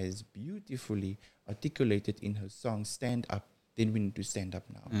beautifully articulated in her song "Stand Up," then we need to stand up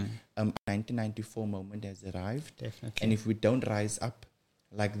now. 1994 moment has arrived. Definitely. And if we don't rise up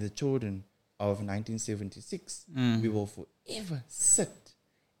like the children of 1976, we will forever sit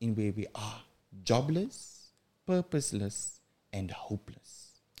in where we are, jobless, purposeless, and hopeless.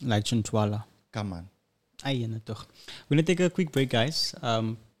 Like Chintwala. Come on. We're going to take a quick break, guys.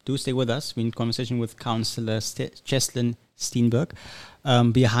 Do stay with us. We're in conversation with Councillor Cheslyn Steenberg.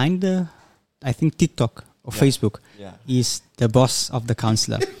 Behind I think TikTok or Facebook is the boss of the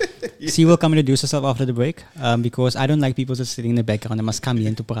councillor. She will come and introduce herself after the break because I don't like people just sitting in the background. They must come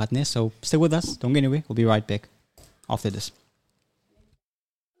in to praat. So stay with us. Don't go anywhere. We'll be right back after this.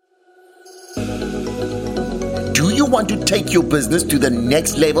 Do you want to take your business to the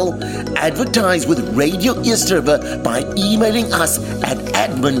next level? Advertise with Radio East River by emailing us at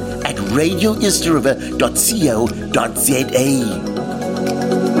admin@radioeastriver.co.za.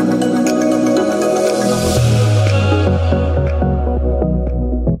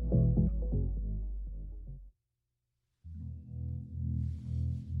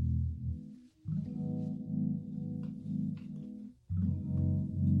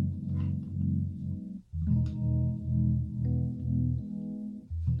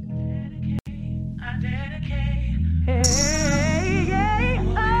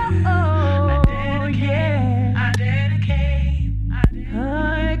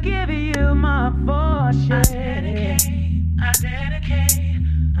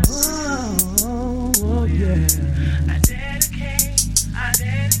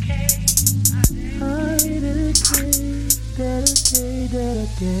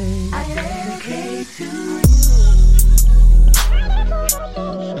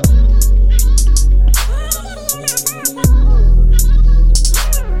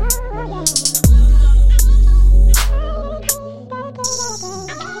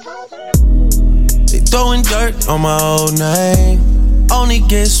 Throwing dirt on my old name. Only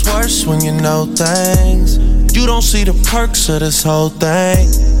gets worse when you know things. You don't see the perks of this whole thing.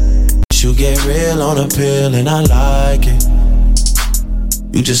 You get real on a pill and I like it.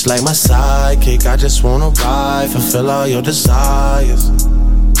 You just like my sidekick. I just wanna ride, fulfill all your desires.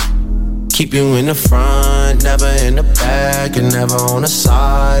 Keep you in the front, never in the back, and never on the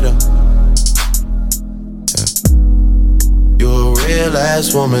side. You a real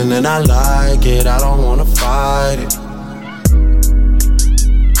ass woman and I like it. I don't wanna fight it.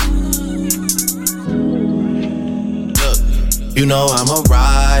 Look, you know I'm a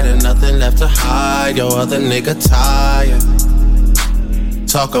rider, nothing left to hide. Your other nigga tired.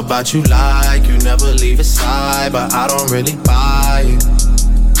 Talk about you like you never leave his side, but I don't really buy it.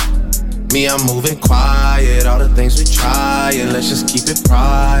 Me, I'm moving quiet. All the things we try, and let's just keep it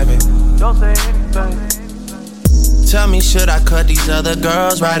private. Don't say anything. Tell me, should I cut these other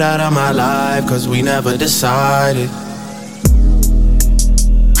girls right out of my life? Cause we never decided.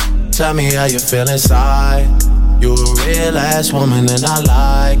 Tell me how you feel inside. You a real ass woman and I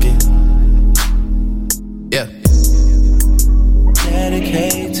like it. Yeah.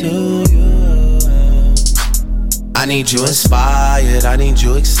 Dedicate to you. I need you inspired, I need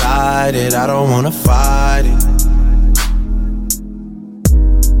you excited. I don't wanna fight it.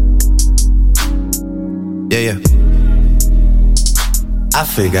 Yeah. I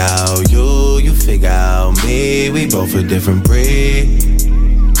figure out you figure out me. We both a different breed.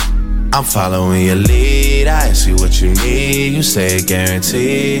 I'm following your lead. I ask you what you need, you say it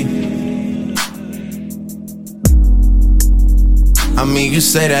guaranteed. I mean, you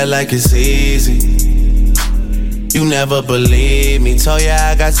say that like it's easy. You never believe me. Told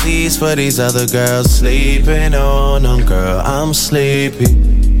ya I got Z's for these other girls. Sleeping on them, girl, I'm sleepy.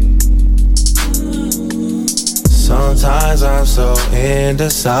 Sometimes I'm so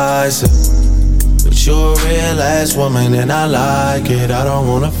indecisive. But you a real ass woman and I like it. I don't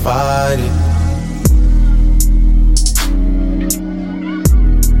wanna fight it.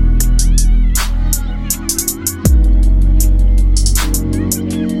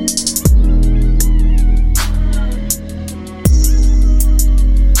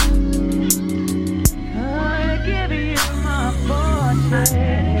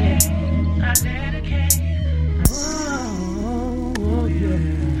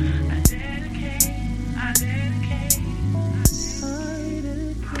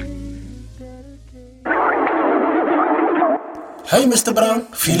 Hey Mr. Brown,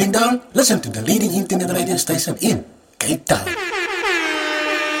 feeling down? Listen to the leading internet radio station in Cape Town.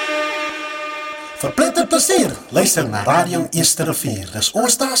 Verpletter plezier, luister naar Radio Eerste Rivier. Dis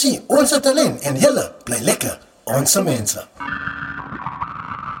ons stasie, onze talent en julle bly lekker, onze mensen.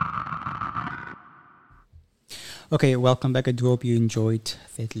 Okay, welcome back. I do hope you enjoyed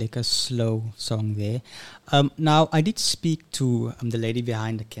that lekker slow song there. Now, I did speak to the lady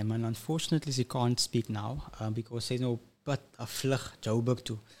behind the camera, and unfortunately she can't speak now because there's no but a vlug Joburg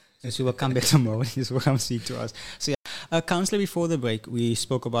toe. So she will come back tomorrow. She will come speak to us. So yeah, Councillor, before the break, we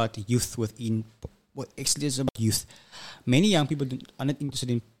spoke about youth within, well, actually it's about youth. Many young people are not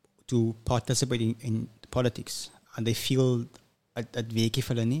interested in to participate in politics, and they feel at weekie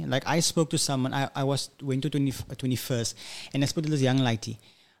vir hulle nie. Like I spoke to someone, I went to 21st, and I spoke to this young lady.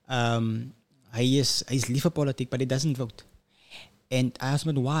 He's lief vir politics, but he doesn't vote. And I asked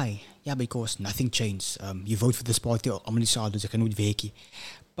him why. Yeah, because nothing changed. You vote for this party, dus ek kan nooit weekie.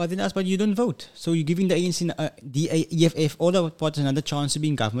 But then I asked, but you don't vote. So you're giving the ANC, the EFF, all the parties another chance to be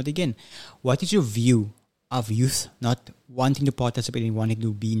in government again. What is your view of youth not wanting to participate and wanting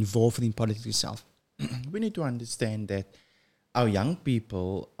to be involved in politics itself? We need to understand that our young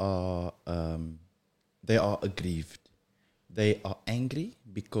people are they are aggrieved. They are angry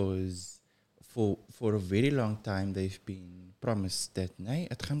because for a very long time they've been promised that nee,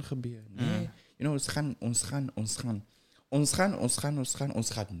 het gaan gebeur. Nee, you know, ons gaan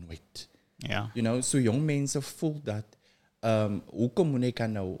nooit. Yeah. You know, so jong mense voel dat hoekom moet ek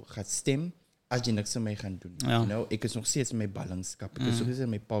nou gaan stem as jy niks aan my gaan doen. Ja. You know, ek is nog steeds in my ballingskap, ek is nog steeds in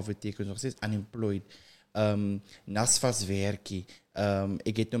my poverty, ek is nog steeds unemployed. Nasvas werkie.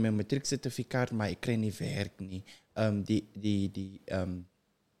 Ek het nou my matrieksertifikaat, maar ek kry nie werk nie. Die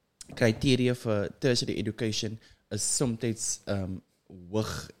criteria vir tertiary education is soms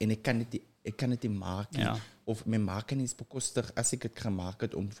hoog en ek kan dit nie maak nie. Ja. Of my maak nie is bekostig as ek dit gemaak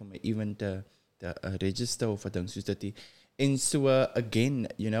het om vir my even te register of 'n ding soos dit. And so again,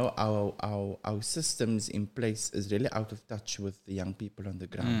 you know, our systems in place is really out of touch with the young people on the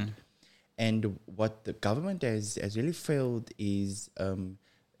ground. And what the government has really failed is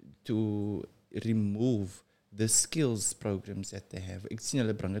to remove the skills programs that they have. Ek sien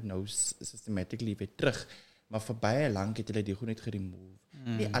hulle bring dit nou systematically weer terug, maar vir baie lank het hulle dit goed net geremove.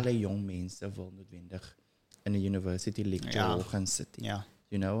 Nie alle jong mense wil noodwendig in 'n university lecture hall gaan sit. Ja.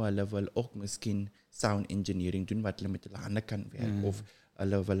 You know, hulle wil ook miskien sound engineering doen wat hulle met hulle hande kan werk, of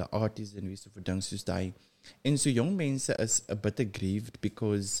hulle wil 'n artist en wies vir dinge soos daai. En so jong mense is a bit aggrieved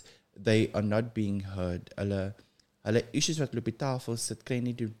because they are not being heard. Hulle issues wat op die tafel sit, kry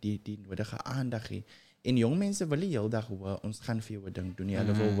nie die nodige aandag nie. En jong mense wil die hele dag hoor, ons gaan vir jou 'n ding doen nie.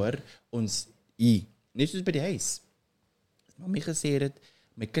 Hulle wil hoor, ons net soos by die huis. Mami gesê het,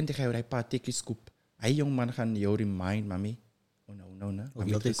 my kind, ek gaan jou daai paar tekkies koop. Hy jong man gaan jou remind, mami. No. Of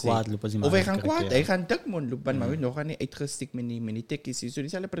jy kwaad loop as jy of hy gaan kwaad, hy gaan dik mond loop, want mami nog gaan nie uitgestiek met die tekkies. So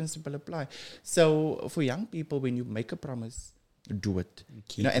dieselfde principle apply. So for young people, when you make a promise, do it.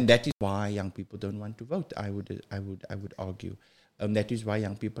 You know, and that is why young people don't want to vote. I would argue. That is why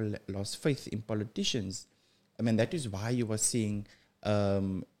young people lost faith in politicians. I mean, that is why you were seeing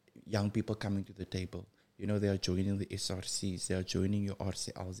young people coming to the table. You know, they are joining the SRCs, they are joining your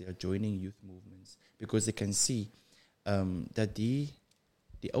RCLs, they are joining youth movements, because they can see that die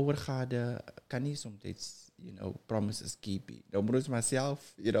ouer gade kan nie soms, you know, promises keep. Nou moet ons maar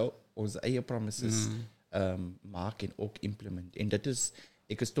self, you know, ons eie promises maak en ook implement. En dit is,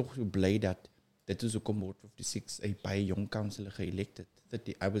 ek is toch so bly dat dit is ook om Ward 56 baie jong councillor ge-elected.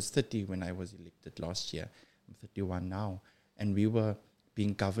 I was 30 when I was elected last year. I'm 31 now. And we were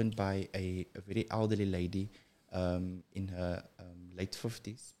being governed by a very elderly lady in her late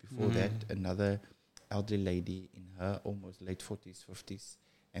 50s. Before that, another elderly lady in her almost late 40s, 50s.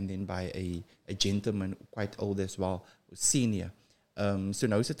 And then by a gentleman quite old as well, senior. So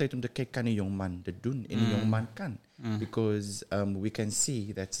nou is het tyd om te kyk, kan 'n jong man dit doen? En 'n jong man kan. Because we can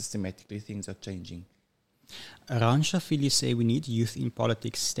see that systematically things are changing. Ransha Philly say we need youth in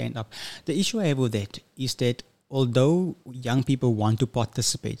politics stand up. The issue I have with that is that although young people want to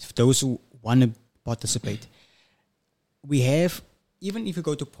participate, those who want to participate, we have, even if you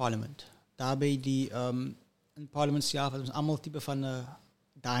go to parliament, daarbij die in parliament self, het ons allemaal type van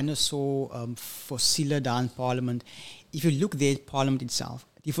dinosaur fossielen daar in parliament. If you look there at parliament itself,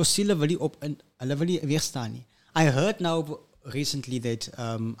 die fossielen wil die hulle wil nie weerstaan nie. I heard now recently that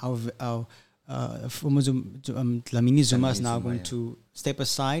our Lamini Zuma is now going to step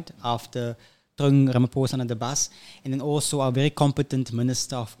aside after throwing Ramaphosa under the bus, and then also our very competent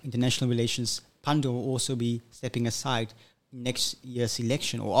Minister of International Relations, Pandor, will also be stepping aside next year's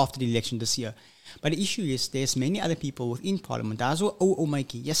election or after the election this year. But the issue is there's many other people within Parliament. Daar is o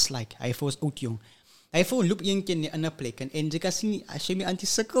mykie, yes, like hy was oud jong. Hy voor loop een keer in 'n plek en jy kan sien as jy my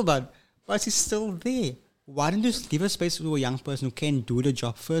anti-circle dan, but he's still there. Why don't you give a space to a young person who can do the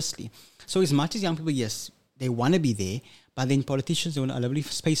job firstly? So as much as young people, yes, they want to be there, but then politicians don't allow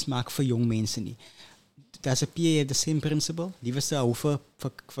space maak vir jong mense nie. Does a PA have the same principle? Liewer se hou vir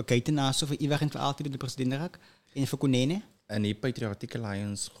Keitenaars of vir iewers en vir altyd die president raak en vir Konene? In die Patriotic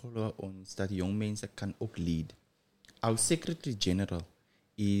Alliance glo ons dat jong mense kan ook lead. Our Secretary General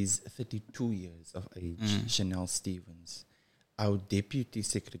is 32 years of age, Chanel Stevens. Our Deputy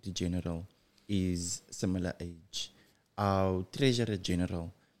Secretary General is similar age. Our Treasurer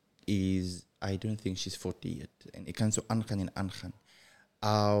General is, I don't think she's 40 yet. En ek kan so aangaan en aangaan.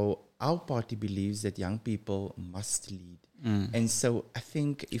 Our party believes that young people must lead. And so I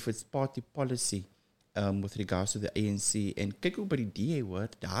think if it's party policy, with regards to the ANC, en kyk hoe by die DA hoor,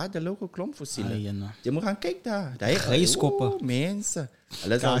 daar die logo klomp fossiele. Jy moet gaan kyk daar. Daai gryskoppe. Mense.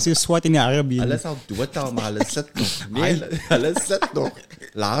 Hulle is swart in die Arabië. Hulle sal doodal, maar hulle sit nog. Nee, hulle sit nog.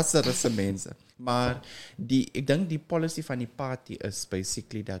 Lazarus se mense. Maar ek dink die policy van die party is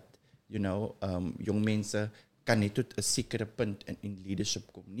basically dat, jong mense kan net tot 'n sekere punt in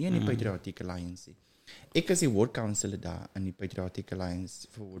leadership kom. Nie in die Patriotic Alliance nie. Ek is die ward councillor daar in die Patriotic Alliance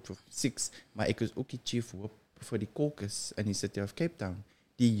vir Ward 6, maar ek is ook die chief whip vir die caucus in die City of Cape Town.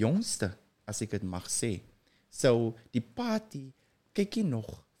 Die jongste, as ek dit mag sê. So, die party kyk nie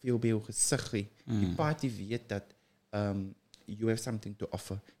nog veel by jou gesig nie. Die party weet dat you have something to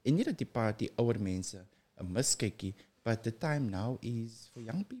offer. En nie dat die party ouer mense miskykie, but the time now is for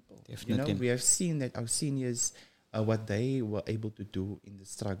young people. Definitely. We have seen that our seniors, what they were able to do in the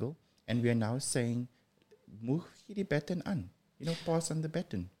struggle, and we are now saying, move die baton aan. Pass on the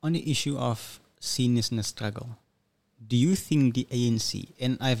baton. On the issue of seniors in the struggle, do you think the ANC,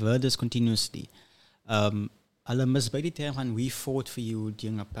 and I've heard this continuously, hulle mis by die term van we fought for you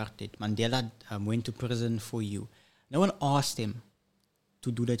during apartheid, Mandela went to prison for you. No one asked them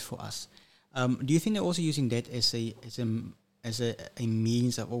to do that for us. Do you think they're also using that as a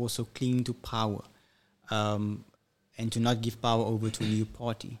means of also clinging to power, and to not give power over to a new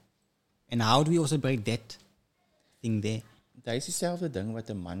party? And how do we also break that thing there? Dit is dieselfde ding wat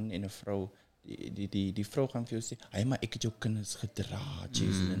 'n man en 'n vrou die vrou gaan vir jou sê, "Ai, maar ek het jou kinders gedra,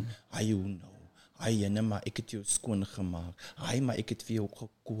 Cheslyn. Ai, you know. Ai, maar ek het jou skoon gemaak. Ai, maar ek het vir jou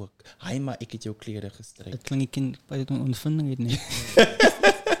gekook. Ai, maar ek het jou klere gestryk." Dit klink ek by dit ondervinding het nie.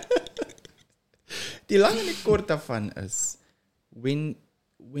 Die lang en die kort daarvan is, when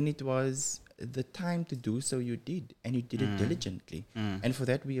it was the time to do so, you did, and you did it diligently. And for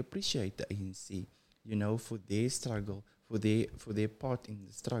that, we appreciate the ANC, for their struggle, for their part in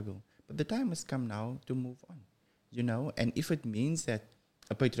the struggle. But the time has come now to move on, and if it means that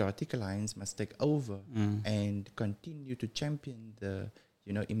a Patriotic Alliance must take over and continue to champion the,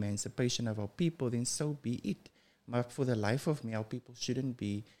 emancipation of our people, then so be it. But for the life of me, our people shouldn't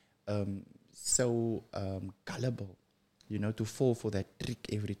be so gullible, to fall for that trick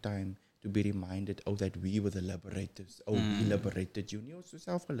every time, to be reminded, that we were the liberators. We liberated you. Nie ons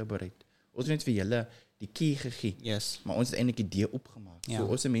self geliberate. Ons het net vir julle die key gegee. Yes. Maar ons het eintlik die idee opgemaak. Yeah. So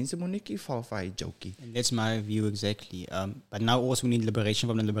ons mense moet net val vir hy jokie. And that's my view exactly. But now also we need liberation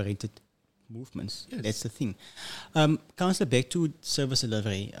from the liberated movements. Yes. That's the thing. Councillor, back to service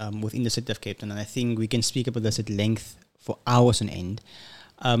delivery within the City of Cape Town, and I think we can speak about this at length for hours on end.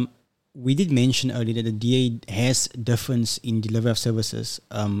 We did mention earlier that the DA has difference in delivery of services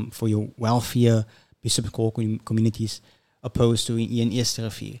for your welfare, Bishop Core communities, opposed to in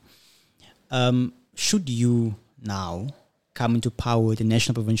Easterrivier. Should you now come into power at the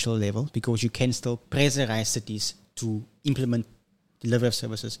national provincial level, because you can still pressurize cities to implement delivery of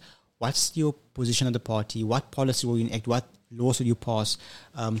services, what's your position of the party? What policy will you enact? What laws will you pass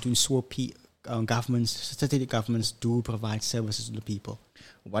to ensure strategic governments do provide services to the people?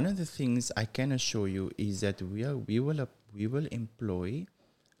 One of the things I can assure you is that we will employ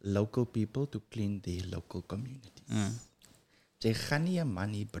local people to clean their local communities. Jy gaan nie 'n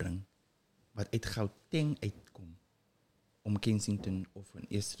man hier bring wat uit Gauteng uitkom om Kensington of in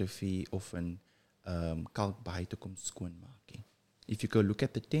Easterrivier of in Kalkbaai te kom skoonmaak. If you go look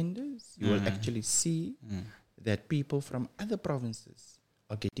at the tenders, you will actually see that people from other provinces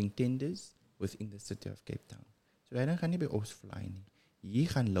are getting tenders within the City of Cape Town. So hy gaan nie by ons fly nie. Hier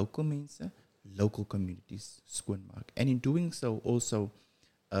gaan local mense, local communities skoonmaak. And in doing so also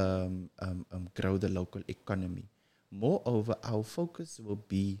grow the local economy. Moreover, our focus will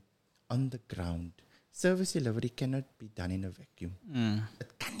be on the ground. Service delivery cannot be done in a vacuum.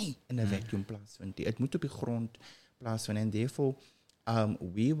 It kan nie in a vacuum plaasvind. It moet op die grond plaasvind. And therefore,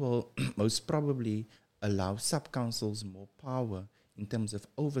 we will most probably allow sub-councils more power in terms of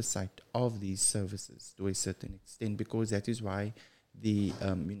oversight of these services to a certain extent, because that is why the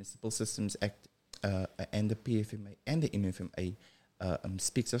Municipal Systems Act and the PFMA and the MFMA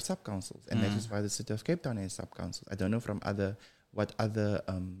speaks of sub-councils, and that is why the City of Cape Town has sub-councils. I don't know from what other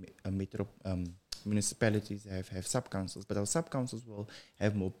metro municipalities have sub-councils, but our sub-councils will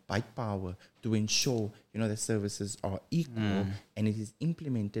have more bite power to ensure, the services are equal and it is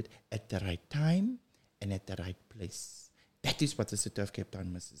implemented at the right time and at the right place. That is what the City of Cape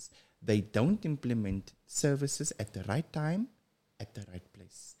Town misses. They don't implement services at the right time, at the right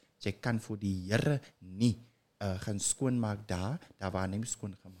place. Jy kan vir die Here nie gaan skoonmaak daar waar nie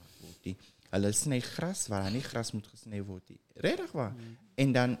skoon gemaak word nie. Hulle sny gras waar nie gras moet gesny word nie. Regtig waar.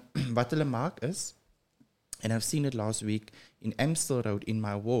 En dan wat hulle maak is, and I've seen it last week in Amstel Road in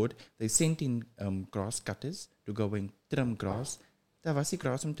my ward, they sent in grass cutters to go and trim grass. Daar was die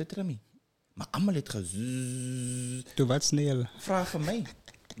gras om te trim nie. Maar almal het gezoos. Toe wat sneel? Vraag vir my.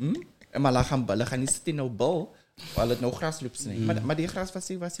 Maar hulle gaan nie sit in nou bil, hulle het nou gras loop sny. Maar die gras was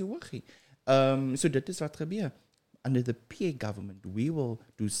nie hoogie. So dit is wat gebeur. Under the PA government, we will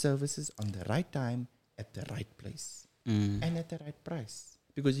do services on the right time, at the right place, and at the right price.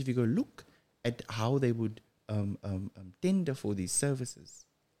 Because if you go look at how they would tender for these services,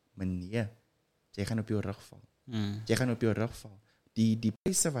 meneer, jy gaan op jou rug val. Jy gaan op jou rug val. Die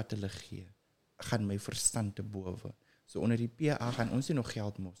pryse wat hulle gee, gaan my verstand te bowe. So onder die PA gaan ons nie nog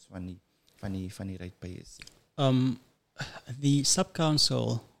geld mos van die ratepayers. The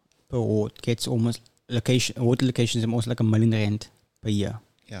sub-council per ward gets almost water locations almost like R1 million per year.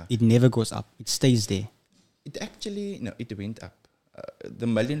 Yeah. It never goes up. It stays there. It went up. The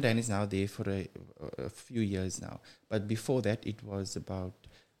R1 million is now there for a few years now. But before that, it was about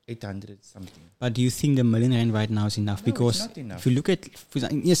 800 something. But do you think the R1 million right now is enough? No, because it's not enough. If you look at, for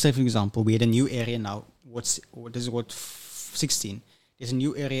example, we had a new area now. This is what 16. There's a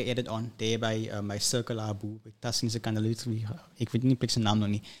new area added on there by Circle Abu, by Tassing's Kanalutri. Ik weet niet precies naam nog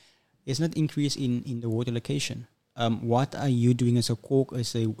niet. There's not increase in the water location. What are you doing as a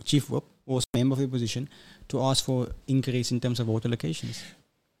chief whip or member of the opposition to ask for increase in terms of water locations?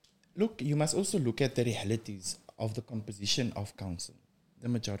 Look, you must also look at the realities of the composition of council. The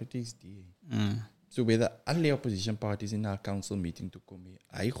majority is there. So whether alle opposition parties in our council meeting to come hier,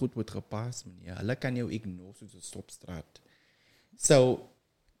 hy goed word gepas, meneer. Hulle kan jou ignore soos 'n stopstraat. So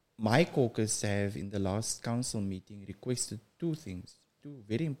my caucus have in the last council meeting requested two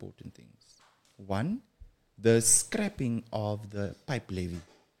very important things. One, the scrapping of the pipe levy,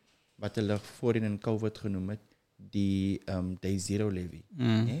 wat hulle voorheen in COVID genoem het, die day zero levy.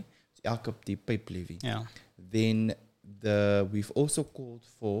 So elke op die pipe levy. Yeah. Then we've also called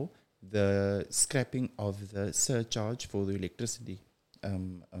for the scrapping of the surcharge for the electricity,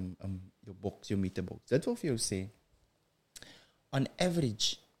 your meter box. Dit wil vir jou sê, on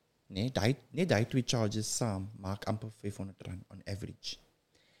average, net die twee charges saam maak amper R500 on average.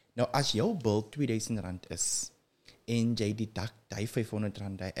 Nou as jou bill R2000 is en jy deduct die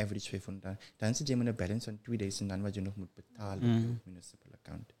R500, die average R500, dan sit jy met 'n balance van R2000 wat jy nog moet betaal op jou municipal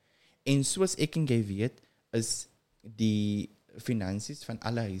account. En soos ek en jy weet, is die finansies van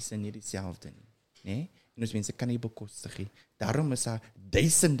alle huise nie dieselfde nie, né? En ons mense kan nie bekostig nie. Daarom is daar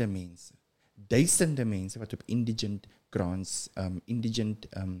duisende mense wat op indigent grants, indigent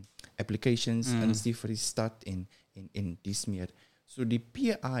applications instel vir die stad en dis meer. So die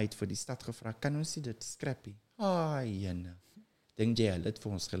PA het vir die stad gevra, kan ons dit scrappie? Jene. Dink jy hulle het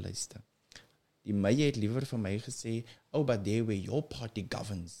vir ons geluister? Die Meyer het liewer vir my gesê, but there where your party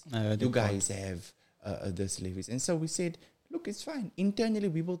governs, you guys have this levies. And so we said, look, it's fine. Internally,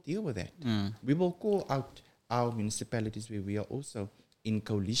 we will deal with that. We will call out our municipalities where we are also in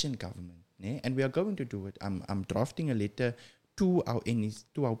coalition government, and we are going to do it. I'm drafting a letter to our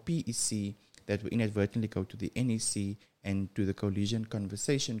PEC that will inadvertently go to the NEC and to the coalition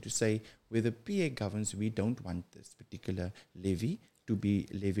conversation to say, where the PA governs, we don't want this particular levy to be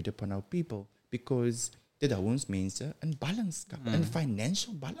levied upon our people because dit hou ons mense in ballingskap, in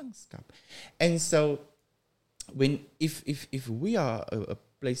financial ballingskap. And so if we are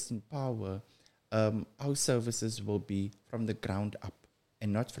placed in power, our services will be from the ground up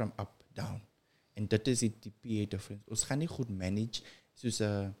and not from up down. And that is die PA difference. Ons gaan nie goed manage soos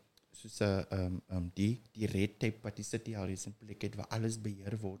die red tape wat die city al is in plek het waar alles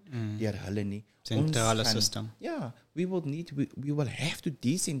beheer word deur hulle nie. Centrale system. Yeah, we will have to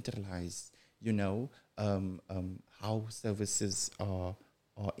decentralize, how services are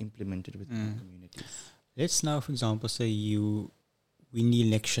implemented within communities. Let's now, for example, say you win the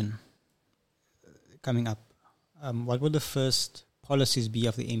election coming up. What would the first policies be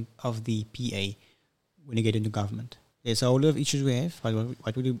of the PA when you get into government? There's a whole lot of issues we have.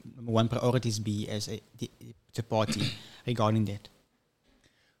 What would the number one priorities be as the party regarding that?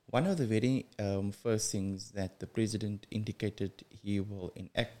 One of the very first things that the president indicated he will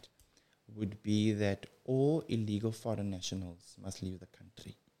enact would be that all illegal foreign nationals must leave the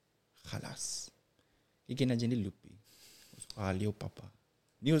country. Khalas. Jy ken jy nie loopie. Ons haal jou papa.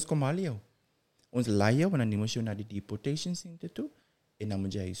 Nie ons kom haal jou. Ons laai jou en dan neem ons jou na die deportation center toe en dan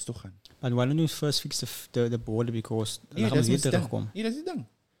moet jy huis toe gaan. But why don't you first fix the border because Nee, dat is die ding.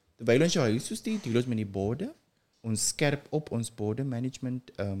 Terwyl ons jou huis toe stuur, deel ons met die border. Ons skerp op ons border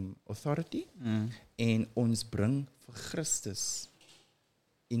management authority en ons bring vir Christus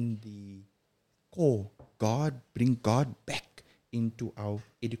in die core. Bring God back into our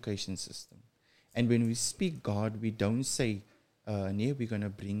education system. And when we speak God, we don't say, we're going to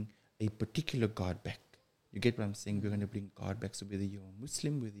bring a particular God back. You get what I'm saying? We're going to bring God back. So whether you're a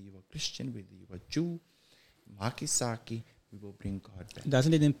Muslim, whether you're a Christian, whether you're a Jew, Maki Saki, we will bring God back.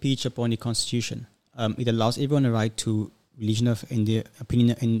 Doesn't it impeach upon the constitution? It allows everyone a right to religion of in their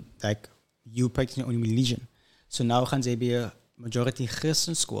opinion, in like you practicing your own religion. So now gaan they be a majority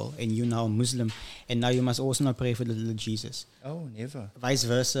Christian school and you now a Muslim, and now you must also not pray for the little Jesus. Oh, never. Vice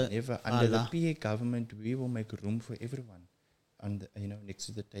versa. Never. Under the PA government, we will make room for everyone. And next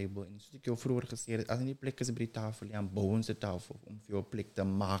to the table. En soos ek jou vroeër gesê het, as nie plek is by die tafel, dan bou ons 'n tafel om vir jou 'n plek te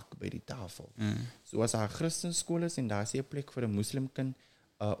maak by die tafel. So as 'n Christen skool is en daar is 'n plek vir 'n Muslim kind,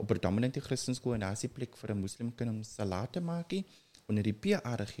 op 'n predominante Christen skool en daar is 'n plek vir 'n Muslim kind om salat te maak, onder die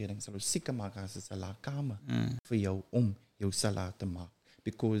PA regering sal ons seker maak as 'n salatkamer vir jou om jou salat te maak.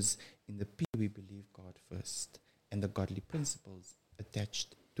 Because in the PA we believe God first and the godly principles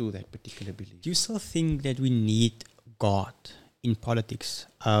attached to that particular belief. Do you still think that we need God in politics?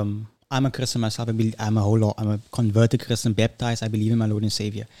 I'm a Christian myself. I'm a converted Christian, baptized. I believe in my Lord and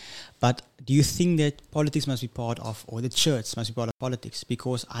Savior. But do you think that politics must be part of, or the church must be part of politics?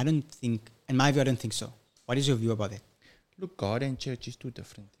 Because I don't think, in my view, I don't think so. What is your view about that? Look, God and church is two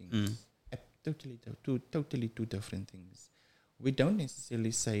different things. Totally two different things. We don't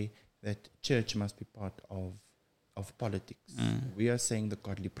necessarily say that church must be part of politics. We are saying the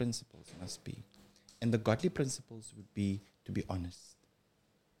godly principles must be. And the godly principles would be to be honest,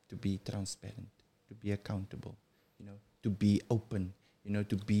 to be transparent, to be accountable, to be open,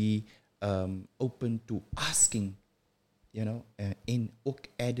 to be open to asking, in ook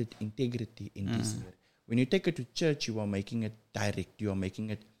added integrity in this year. When you take it to church, you are making it direct, you are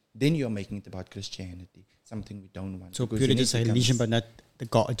making it about Christianity, something we don't want. So purely just a religion, but not the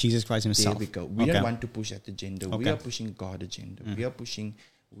God, Jesus Christ himself. There we go. We don't want to push that agenda. We are pushing God agenda.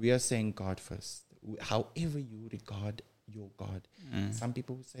 We are saying God first. However you regard your God. Some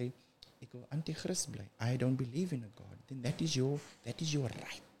people will say, "Ek wil anti-Christ bly. I don't believe in a God." Then that is your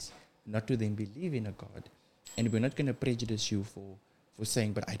right, not to then believe in a God. And we're not going to prejudice you for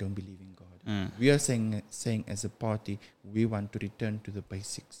saying, "But I don't believe in God." We are saying as a party, we want to return to the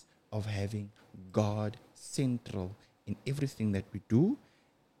basics of having God central in everything that we do.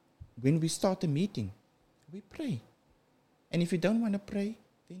 When we start a meeting, we pray. And if you don't want to pray,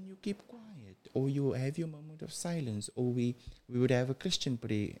 then you keep quiet, or you have your moment of silence, or we would have a Christian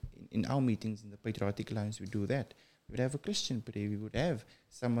pray in our meetings in the Patriotic Alliance. We do that. We would have a Christian pray. We would have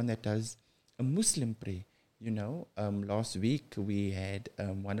someone that does a Muslim pray. Last week we had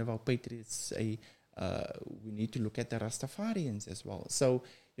one of our patriots say we need to look at the Rastafarians as well. So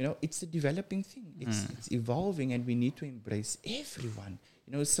it's a developing thing. It's evolving, and we need to embrace everyone.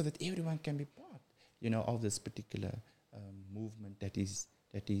 So that everyone can be part. Of this particular movement that is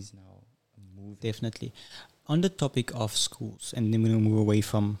now moving. Definitely. On the topic of schools, and then we're going to move away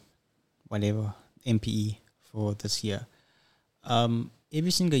from whatever MPE for this year.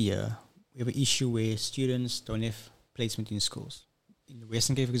 Every single year, we have an issue where students don't have placement in schools. In the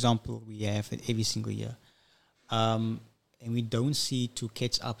Western Cape, for example, we have that every single year. And we don't see to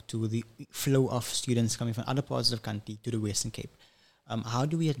catch up to the flow of students coming from other parts of the country to the Western Cape. How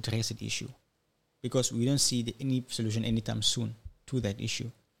do we address that issue? Because we don't see any solution anytime soon to that issue.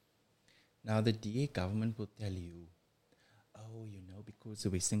 Now, the DA government will tell you, because the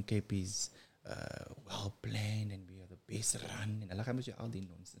Western Cape is well planned and we are the best run, and hulle gaan met jou al die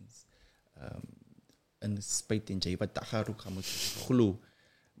nonsens in spyt en jy wat daggaroek gaan moet glo.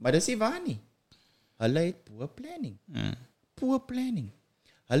 Maar dis nie waar nie. Hulle het poor planning.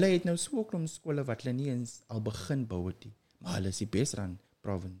 Hulle het nou so 'n klomp skole wat hulle nie eens al begin bou het nie, maar hulle is die best run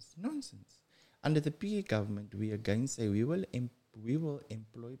province. Nonsense. Under the PA government, we again say we will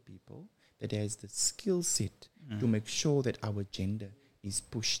employ people that has the skill set to make sure that our agenda is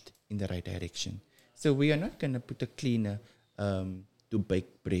pushed in the right direction. So we are not going to put a cleaner to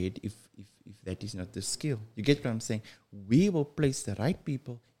bake bread if that is not the skill. You get what I'm saying? We will place the right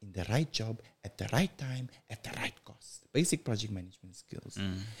people in the right job at the right time at the right cost. Basic project management skills.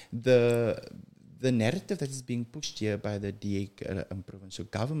 The narrative that is being pushed here by the DA provincial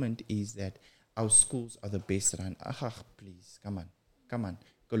government is that our schools are the best run. Please, come on.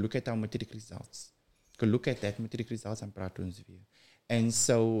 Go look at our matric results. Go look at that matric results and praat ons weer. And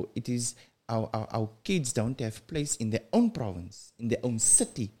so it is our kids don't have place in their own province, in their own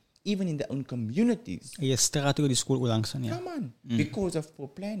city, even in their own communities. Yes, die school langs aan, ja. Come on. Because of poor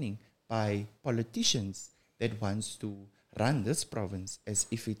planning by politicians that wants to run this province as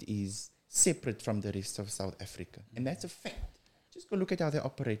if it is separate from the rest of South Africa. And that's a fact. Just go look at how they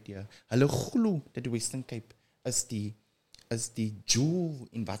operate here. Hulle glo dat die Western Cape is die jewel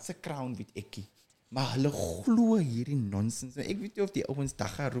in wat se crown weet ekkie. Maar hulle glo hierdie nonsens. Ek weet nie of die ouens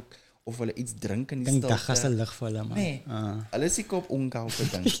daggaroek of hulle iets drink in die stilte. Dink dagga se lig vir hulle man. Nee. Hulle is seker op onkou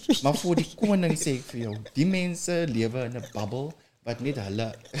gedink. Maar vir die koning sê ek vir jou, die mense lewe in 'n bubble wat net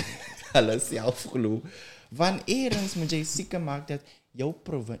hulle self glo. Want eerens moet jy seker maak dat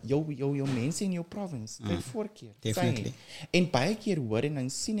jou mense in jou province kry voorkeur. Definitely. En baie keer hoor en dan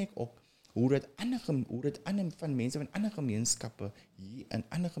sien ek ook hoe dit ander van mense van ander gemeenskappe hier in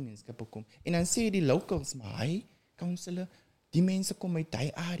ander gemeenskappe kom. En dan sê die locals, maar hy councillor, die mense kom uit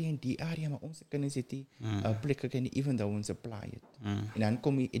die area en die area, maar ons kinders het die plekke kan even though ons apply het. En dan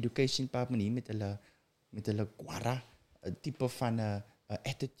kom die education department hier met hulle guara, 'n tipe van 'n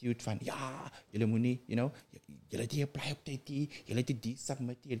attitude van ja, julle moet nie, julle het die apply op tyd, julle het die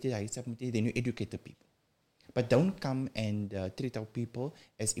submit, then you educate the people. But don't come and treat our people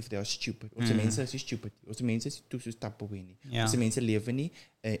as if they are stupid. Onze mensen zijn stupid. Onze mensen zijn toe stappen we niet. Onze mensen leven niet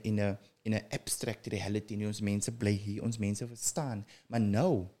in een abstract reality. Nie. Onze mensen blijven hier. Onze mensen verstaan. Maar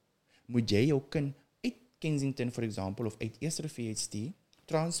nou moet jij ook uit Kensington, for example, of uit Eerste VHD,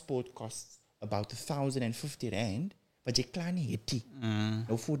 transport costs about R1,050, wat je klaar niet hebt.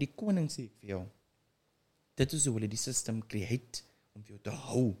 Nou voor die koning zeg ik voor jou. Dit is hoe we die systeem creëren om jou te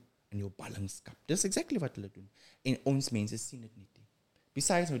houden. In jou ballingskap. Dis exactly wat hulle doen. En ons mense sien dit nie.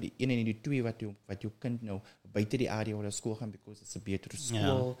 Besides nou die 1 en die 2 wat jou kind nou buite die area waar hy skool gaan because it's a beter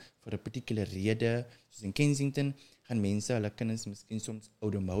school vir 'n particular rede. Soos in Kensington gaan mense hulle kinders miskien soms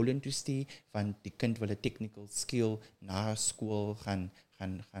Oudemoulen toe stuur van die kind wil 'n technical skill na skool gaan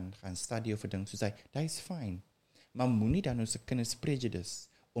studie of ding soos hy. That is fine. Maar moenie dan ons kinders prejudice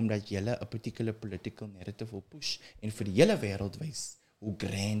omdat julle 'n particular political narrative wil push en vir die hele wêreld wys hoe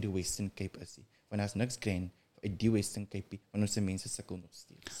grand die Western Cape is. Want as niks grand uit die Western Cape, want ons mense sukkel nog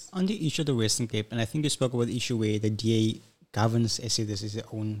steeds. On the issue of the Western Cape, and I think you spoke about the issue where the DA governs SA, this is their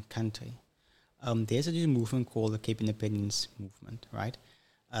own country. There's a movement called the Cape Independence Movement, right?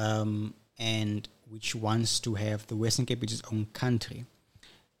 And which wants to have the Western Cape as its own country.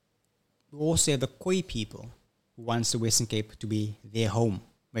 We also have the Khoi people who wants the Western Cape to be their home,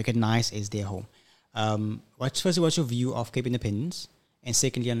 recognized as their home. What's your view of Cape independence? And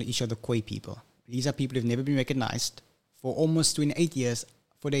secondly, on the issue of the Khoi people. These are people who have never been recognized for almost 28 years.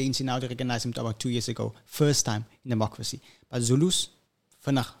 For the ANC now to recognize them about 2 years ago. First time in democracy. But Zulus,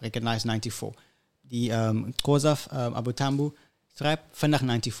 vannacht recognized 94. The Xhosa Abu Tambu tribe, vannacht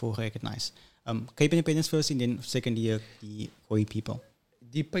 94 recognized. Cape independence first and then secondly, the Khoi people.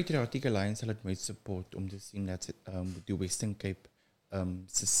 Die Patriotic Alliance sal het my support om te sien dat die Western Cape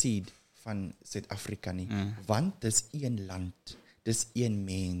secede van Suid-Afrika nie. Want dis een land. Dis een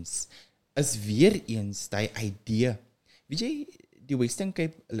mens. Is weer eens die idee. Weet jy, die Western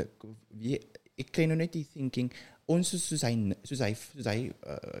Cape, ek kry nou net die thinking, ons is soos hy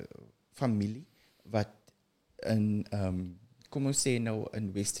familie, wat in, kom ons sê nou,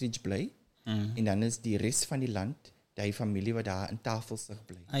 in Westridge bly, en dan is die rest van die land, die familie wat daar in Tafelsig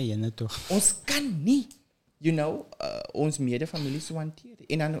bly. Net toch. Ons kan nie, ons medefamilie so hanteer.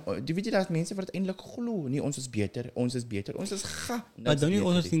 En dan, weet jy, daar is mense wat eindelijk glo, nie, ons is beter, ons is ga. But don't you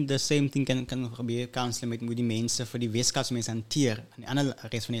also think the same thing kan gebeur, kansel met hoe die mense, vir die Westkapse mense hanteer, en die ander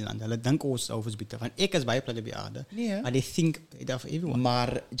rest van die land, hulle dink ons is beter, want ek is baie plat op die aarde, but they think it of everyone.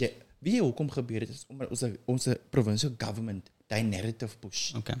 Maar, weet jy hoekom gebeur het, is omdat ons provincial government, die narrative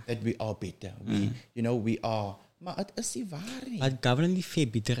push, that we are better, we are, maar het is nie waar nie. But government nie veel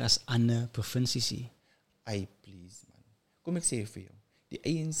beter as ander provincies nie. Please man. Kom ek sê vir jou, die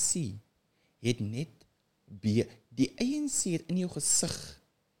ANC het net die ANC het in jou gesig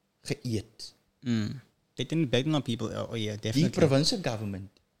geëet. They didn't beg on people, definitely. Die provincial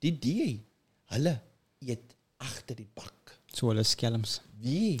government, die DA, hulle eet agter die bak. So hulle skelms.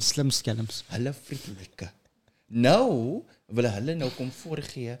 Wie? Slim skelms. Hulle vriendelike. Nou, wil hulle nou kom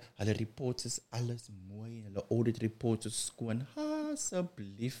voorgee, hulle reports is alles mooi, hulle audit reports is skoon,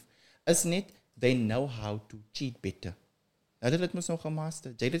 asseblief, is net, they know how to cheat better. Hulle het mos nou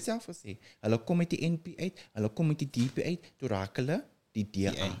gemaster. Jy het dit self gesê. Hulle kom met die NP uit, hulle kom met die DP uit, toe raak hulle die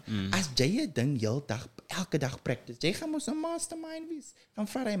DA. As jy 'n ding elke dag practice, jy gaan mos 'n mastermind wees. Gaan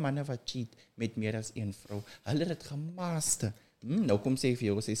vra hy manne wat cheat met meer as een vrou. Hulle het dit gemaster. Nou kom sê vir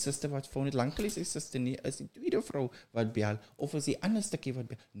jou, sy suster wat phone het lank gelê, sy suster nie, is die tweede vrou wat bel, of is die ander stukkie wat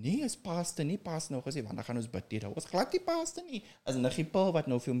bel. Nee, is pastor nou gesê, want dan gaan ons bid hier. Ons glad die pastor nie. As niggie Paul wat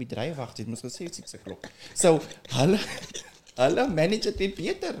nou vir my dryf wag, het mos gesê 6 o'clock. So, hulle manage dit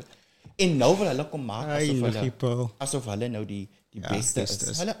beter. En nou wil hulle kom maak asof hulle nou die beste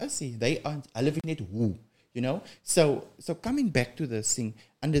is. Hulle is nie. Hulle weet net hoe. So coming back to the thing,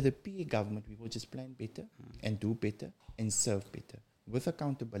 under the PA government, we will just plan better and do better and serve better with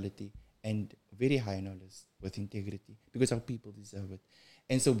accountability and very high knowledge with integrity because our people deserve it.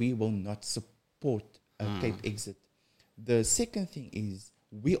 And so we will not support a Cape exit. The second thing is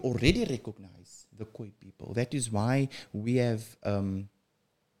we already recognize the Khoi people. That is why we have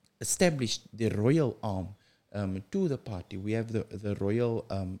established the royal arm to the party. We have the Royal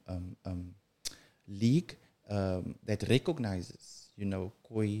League that recognizes,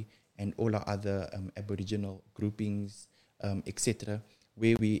 Khoi and all our other Aboriginal groupings, etc.,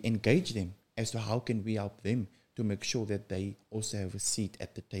 where we engage them as to how can we help them to make sure that they also have a seat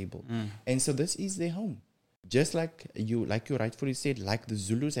at the table. And so this is their home. Just like you rightfully said, like the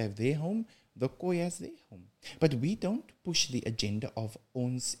Zulus have their home, the Khoi has their home. But we don't push the agenda of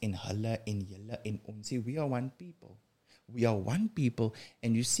ons en hulle en julle en onsie. We are one people. We are one people.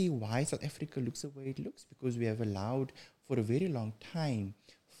 And you see why South Africa looks the way it looks, because we have allowed for a very long time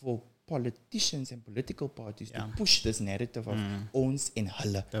for politicians and political parties to push this narrative of ons en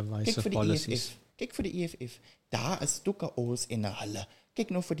hulle. Divisive policies. Kyk vir die EFF, daar is ook 'n ons en 'n hulle. Kyk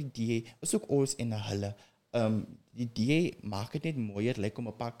nou vir die DA, is ook ons en 'n hulle. Die DA maak dit net mooier, lyk om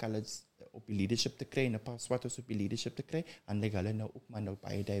 'n paar colours op die leadership te kry en 'n paar swartes op die leadership te kry, en lyk hulle nou ook maar nou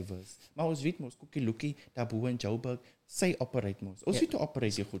baie diverse. Maar ons weet mos, Koekie Loekie, daar bo in Joburg, sy operate mos. Ons weet hoe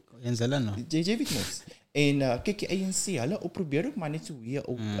operate jy goed. En hulle nou. Jy weet mos. En kyk die ANC, hulle probeer ook maar net so weer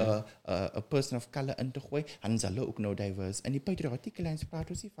op 'n person of color in te gooi, en hulle ook nou diverse. In die Patriotic Alliance praat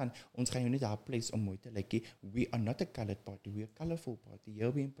ons nie van, ons gaan jou net daar place om mooi te lyk. We are not a colored party, we are a colorful party.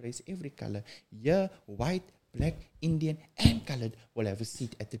 Here we embrace every color. Here, white, black, Indian and colored will have a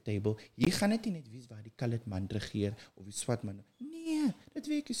seat at the table. Hier gaan dit nie net wees waar die colored man regeer of die swart man. Nee, dit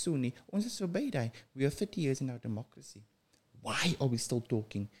werk nie so nie. Ons is verby daai. We are 30 years in our democracy. Why are we still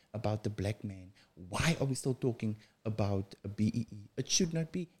talking about the black man? Why are we still talking about a BEE? It should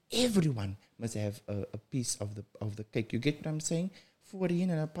not be. Everyone must have a piece of the cake. You get what I'm saying? Voorheen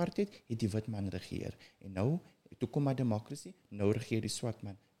in apartheid het die wit man regeer. En nou, toe kom maar democracy, nou regeer die swart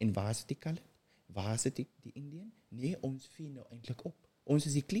man. En waar is die colored? Waar is die Indian? Nee, ons vier nou eintlik op. Ons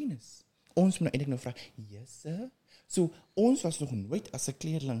is die cleaners. Ons moet nou eintlik nou vra, yes sir? So, ons was nog nooit as 'n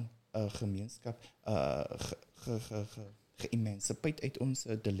kleerling gemeenskap ge-emancipate uit ons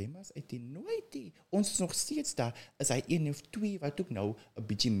dilemma's, uit die nooit die. Ons is nog steeds daar, is hy 1 of 2 wat ook nou 'n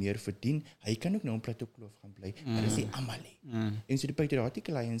bietjie meer verdien, hy kan ook nou in Plato-Kloof gaan bly, maar dis die almal. En so die Patriotic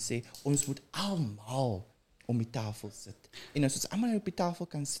Alliance sê, ons moet almal om die tafel sit. En as ons almal op die tafel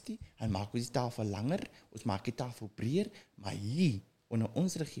kan sit, dan maak ons die tafel langer, ons maak die tafel breër, maar hier, onder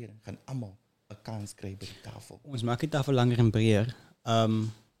ons regering, gaan almal 'n kans kry by die tafel. Ons maak die tafel langer en breër,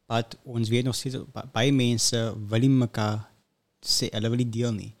 but ons weet nog steeds, baie mense wil nie mekaar sê, hulle wil nie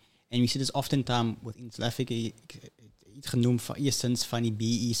deel nie. And we see this oftentimes within South Africa, iets genoemd van eerstens van die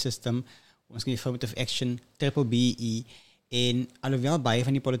BE system, ons kan die affirmative action, triple BE, en alhoewel baie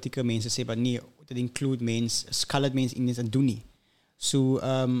van die politieke mense sê, maar nee, dat include mense, colored mense in dit doen nie. So,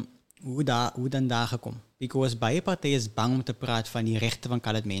 hoe dan daar gekom? Because baie partye is bang om te praat van die regte van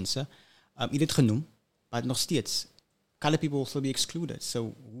colored mense. Jy het genoem, maar nog steeds, colored people will still be excluded.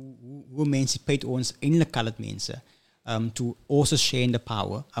 So, hoe emancipate ons eindelijk colored mense to also share in the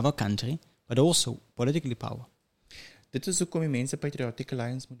power of our country, but also politically power? Dit is hoekom die mense Patriotic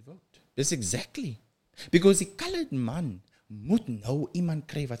Alliance moet vote. Dis exactly. Because die colored man moet nou iemand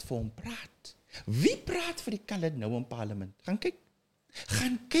kry wat vir hom praat. Wie praat vir die colored nou in parlement? Gaan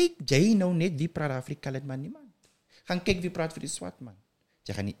kyk jy nou net wie praat daar vir die colored man? Niemand. Gaan kyk wie praat vir die swart man.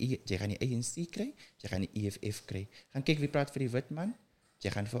 Jy gaan die ANC kry, jy gaan die EFF kry. Gaan kyk wie praat vir die wit man,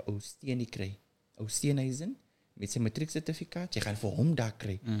 jy gaan vir ou Steenie kry. Ou Steenhuisen met sy matrieksertifikaat, jy gaan vir hom daar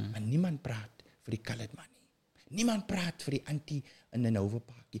kry. Maar niemand praat vir die colored man nie. Niemand praat vir die anti in 'n Nova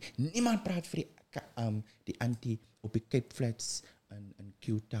Parkie. Niemand praat vir die anti op die Cape Flats in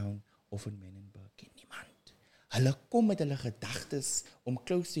Q-Town of in Menenberg. Niemand. Hulle kom met hulle gedagtes om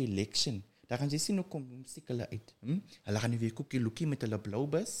close to election. Daar gaan jy sien hoe kom stiek hulle uit. Hulle gaan nou weer Koekie Loekie met hulle blou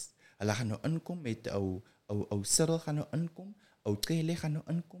bus. Hulle gaan nou inkom met ou Cyril gaan nou inkom. Ou Cele gaan nou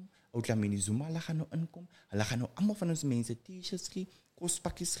inkom. Ou Dlamini Zuma gaan nou inkom. Hulle gaan nou almal van ons mense t-shirts gee,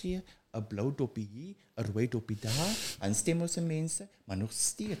 kospakkies gee, 'n blou dopie hier, 'n rooi dopie daar, en stem ons mense, maar nog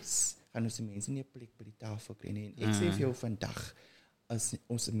steeds gaan ons mense nie 'n plek by die tafel kry nie. En ek sê vir jou vandag, as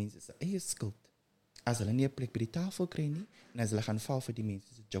ons mense se eie skuld, as hulle nie 'n plek by die tafel kry nie, en as hulle gaan val vir die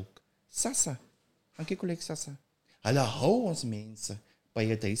mense se joke. Sassa, gaan kyk hoe lyk Sassa. Hulle hou ons mense by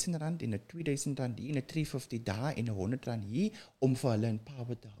R1,000 en R2,000 hier, en R350 daar en R100 hier, om vir hulle in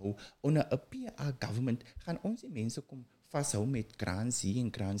power te hou. Onder 'n PA government gaan ons die mense kom vashou met grants hier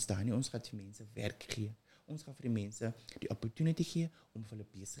en grants daar nie. Ons gaan die mense werk gee. Ons gaan vir die mense die opportunity gee om vir hulle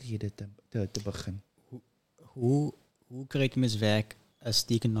besighede te begin. Hoe kry jy mens werk as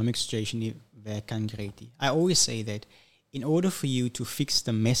die economic situation nie werk kan kry? I always say that in order for you to fix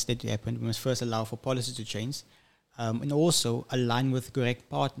the mess that happened, we must first allow for policy to change, and also align with correct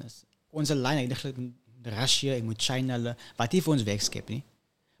partners. Ons align eigenlijk met Russia en met China, wat die vir ons werk skep nie.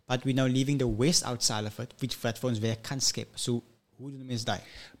 but we're now leaving the West outside of it, which wat vir ons werk kan skep. So, hoe doen mense daai?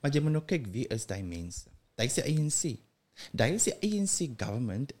 Maar jy moet nou kyk, wie is die mense? Die is die ANC. Die is die ANC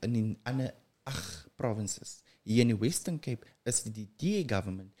government in die ander 8 provinces. Hier in die Western Cape is die DA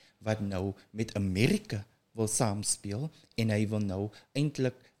government wat nou met Amerika wil saamspeel en hy wil nou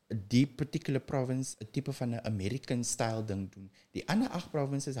eintlik die particular province 'n tipe van 'n American style ding doen. Die ander 8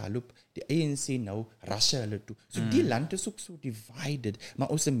 provinces loop die ANC nou rasse hulle toe. So die land is ook so divided, maar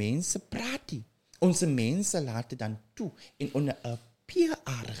ons mense praat nie. Ons mense laat dit dan toe en onder 'n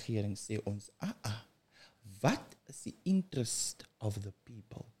PA-regering sê ons, wat is die interest of the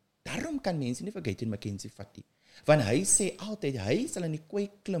people? Daarom kan mense nie vergeet en McKenzie vat nie. Want hy sê altyd, hy sal in die kooi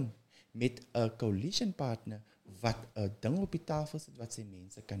klim met 'n coalition partner wat 'n ding op die tafel sit wat sy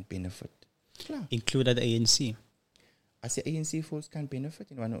mense kan benefit. Klaar. Include the ANC. As die ANC vir ons kan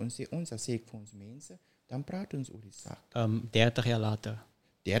benefit en wanneer ons sê ons, as sê ek vir ons mense, dan praat ons oor die saak. 30 jaar later.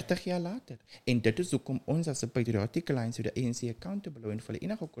 30 jaar later. En dit is hoekom ons as 'n Patriotic Alliance vir die ANC accountable en vir hulle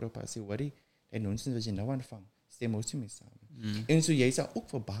enige korrupsie sê, worry, en ons wat jy nou aanvang, stem ons mee saam. En so jy sal ook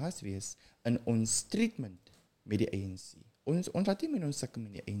verbaas wees in ons treatment met die ANC. Ons laat nie met ons sukkel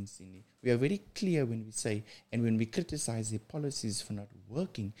met die ANC nie. We are very clear when we say and when we criticize the policies for not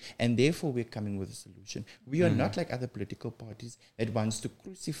working, and therefore we're coming with a solution. We are not like other political parties that wants to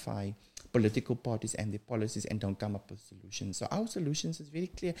crucify political parties and their policies and don't come up with solutions. So our solutions is very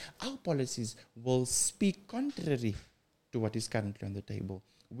clear. Our policies will speak contrary to what is currently on the table.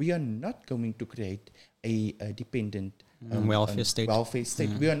 We are not going to create a dependent welfare state.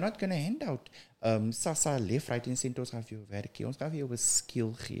 We are not going to hand out SASSA, left, right en center. Ons gaan vir jou werk gee. Ons gaan vir jou 'n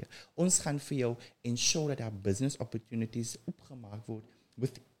skill gee. Ons gaan vir jou ensure that our business opportunities opgemaak word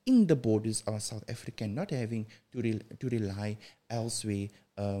within the borders of South Africa, and not having to rely elsewhere,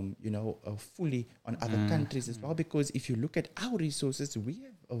 fully on other countries as well. Because if you look at our resources, we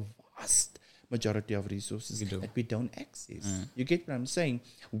have a vast majority of resources that we don't access. You get what I'm saying?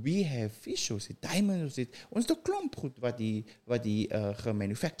 We have fish, ons het diamonds, ons het 'n klomp goed wat die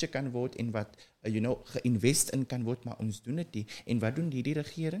gemanufacture kan word en wat geïnvest in kan word, maar ons doen dit nie. En wat doen die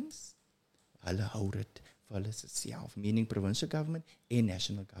regerings? Hulle hou dit vir hulle self, meaning provincial government en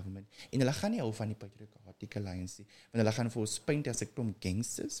national government. En hulle gaan nie hou van die Patriotic Alliance nie, want hulle gaan vir ons paint as 'n klomp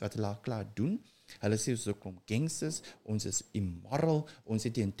gangsters wat hulle al klaar doen. Hulle sê ons is 'n klomp gangsters, ons is immoral, ons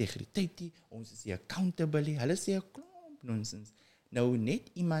het die integriteit, ons is accountable. Hulle sê 'n klomp nonsens. Nou net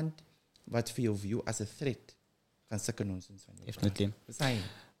iemand wat vir jou view as a threat gaan sulke nonsens van jou. Definitely. Praat.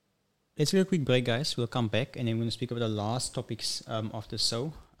 Let's do a quick break, guys. We'll come back and then we're going to speak about the last topics of the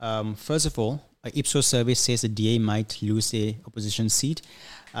show. First of all, an Ipsos survey says the DA might lose their opposition seat.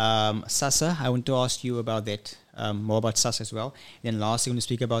 SASSA, I want to ask you about that, more about SASSA as well. And then lastly, I'm going to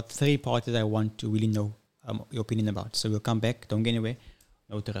speak about 3 parties I want to really know your opinion about. So we'll come back. Don't get anywhere.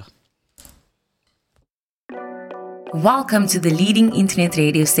 Nou terug. Welcome to the leading internet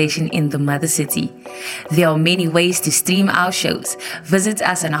radio station in the mother city. There are many ways to stream our shows. Visit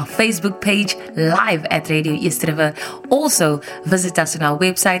us on our Facebook page, live at Radio East River. Also, visit us on our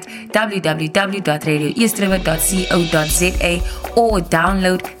website, www.radioeastriver.co.za, or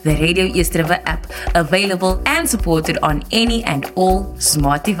download the Radio East River app, available and supported on any and all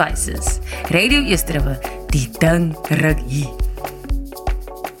smart devices. Radio East River, die ding ruk hier.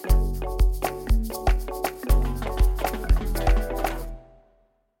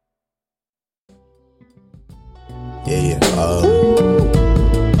 Yeah.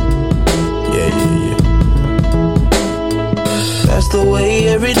 That's the way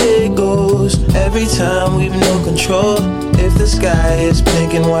every day goes. Every time we've no control. If the sky is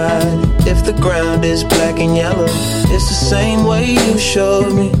pink and white, if the ground is black and yellow, it's the same way you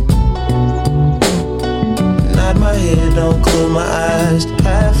showed me. Nod my head, don't close my eyes.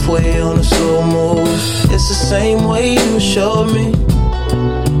 Halfway on a slow move. It's the same way you showed me.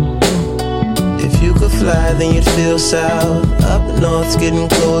 You could fly, then you'd feel south. Up north's getting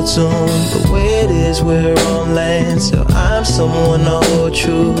cold soon. The way it is, we're on land. So I'm someone to hold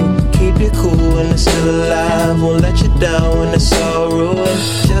true. Keep you cool when it's still alive. Won't let you down when it's all ruined.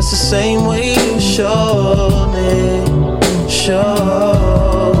 Just the same way you showed me.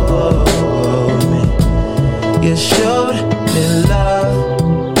 You showed me love.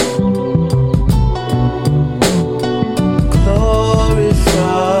 Glory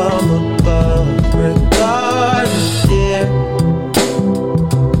from above. Regardless, dear,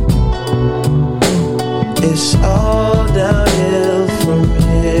 it's all downhill from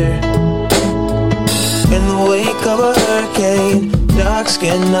here. In the wake of a hurricane, dark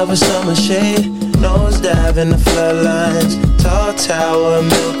skin of a summer shade, nose dive in the floodlines, tall tower,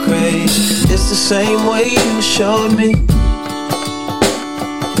 milk craze. It's the same way you showed me.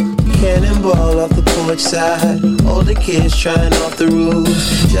 Cannonball off the porch side. Older kids trying off the roof.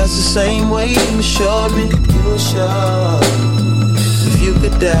 Just the same way you showed me. You were sure. If you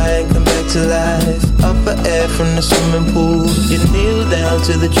could die and come back to life, up for air from the swimming pool, you kneel down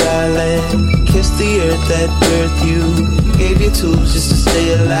to the dry land, kiss the earth that birthed you, gave you tools just to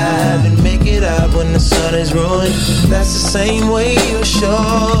stay alive and make it out when the sun is ruined. That's the same way you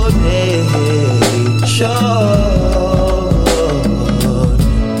showed me, you showed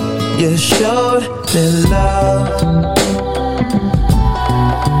me love.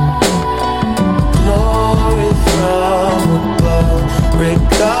 Glory from above,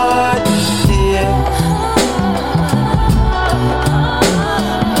 regard, dear.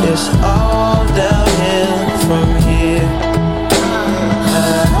 It's all downhill from here.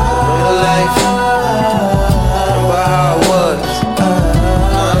 Real life, remember how it was.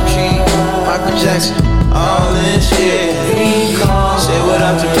 I'm King, Michael Jackson, all this shit. Say what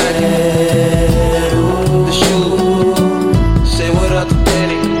up to Becky, the shoe. Say what up to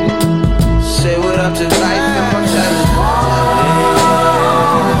Danny. Say what up to life and mortality.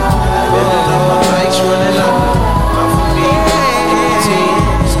 My bike's running up. Not for me,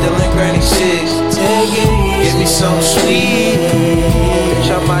 18, still in granny 6. Give me some sweet, which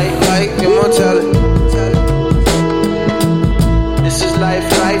I might like immortality. This is life,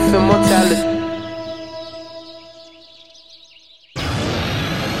 life, immortality.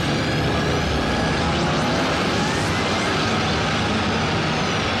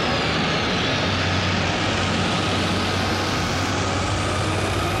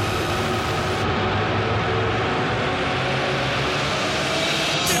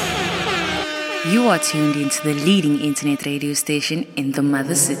 You are tuned into the leading internet radio station in the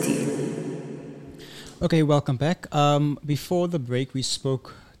Mother City. Okay, welcome back. Before the break, we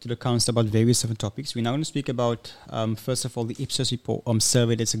spoke to the council about various different topics. We're now going to speak about, first of all, the Ipsos report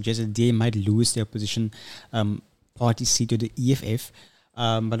survey that suggested they might lose their opposition party seat to the EFF,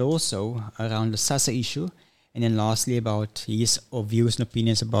 but also around the SASA issue, and then lastly about his or views and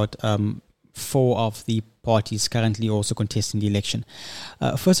opinions about 4 of the parties currently also contesting the election.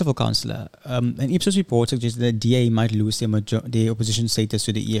 First of all, Councillor, an Ipsos report suggests that DA might lose their opposition status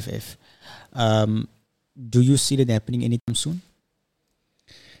to the EFF. Do you see that happening anytime soon?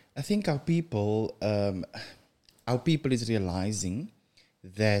 I think our people is realizing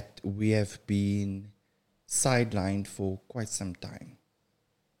that we have been sidelined for quite some time.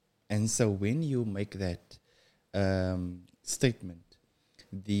 And so when you make that statement,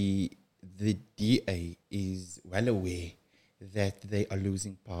 the DA is well aware that they are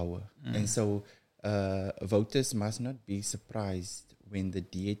losing power. And so voters must not be surprised when the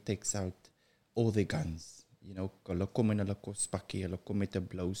DA takes out all their guns. You know, hulle kom en hulle kospakkie, hulle kom met 'n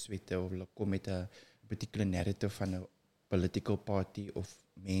blou sweater of hulle kom met 'n particular narrative van 'n political party of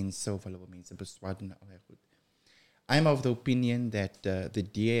mense of hulle wil mense beswad en al daai goed. I'm of the opinion that the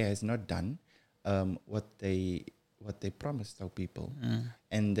DA has not done what they promised our people,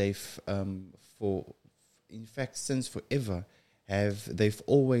 and they've in fact since forever they've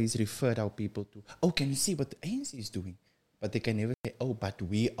always referred our people to, oh, can you see what the ANC is doing? But they can never say, oh, but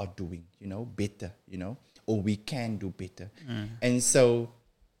we are doing, better, or we can do better. And so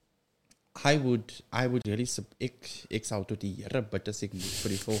I would really ek sou tot die Here bid as ek moet vir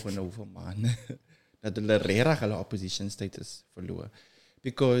die volgende hoeveel maande dat hulle regtig hulle opposition status verloor.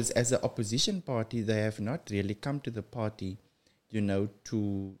 Because as an opposition party, they have not really come to the party,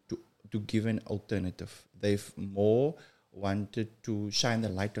 to give an alternative. They've more wanted to shine the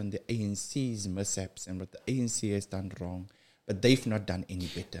light on the ANC's mishaps and what the ANC has done wrong, but they've not done any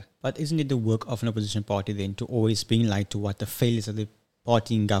better. But isn't it the work of an opposition party then to always bring light to what the failures of the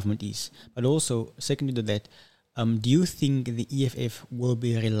party in government is? But also, secondly to that, do you think the EFF will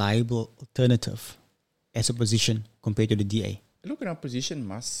be a reliable alternative as opposition compared to the DA? Look, an opposition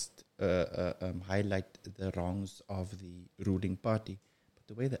must highlight the wrongs of the ruling party. But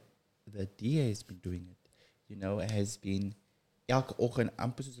the way that the DA has been doing it, has been elke oggend,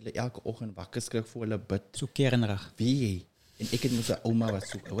 amper soos hulle elke oggend wakker skrik vir hulle bid. So kernrig. Wie? En ek het met 'n ouma wat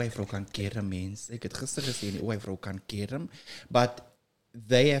so, hy vrou kan kerm mens. Ek het gister gesê, hy vrou kan kerm. But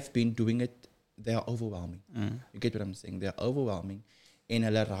they have been doing it, they are overwhelming. You get what I'm saying? They are overwhelming. En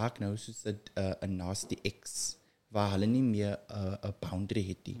hulle raak nou soos 'n nasty ex, waar hulle nie meer 'n boundary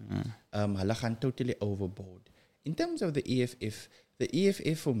het nie. Hulle gaan totally overboard. In terms of the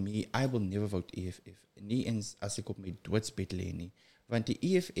EFF for me, I will never vote EFF. Nie eens as ek op my doodsbed lê nie. Want die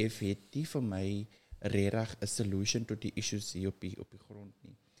EFF het nie vir my regtig 'n solution tot die issues hier op die grond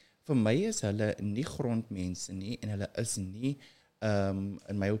nie. Vir my is hulle nie grondmense nie en hulle is nie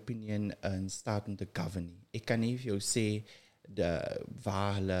in my opinion in staat om te govern nie. Ek kan nie vir jou sê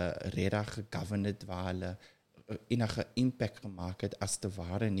waar hulle regtig gegovern het, waar hulle enige impact gemaak het as te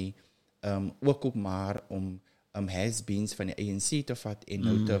ware nie, ook maar om has-beens van die ANC te vat en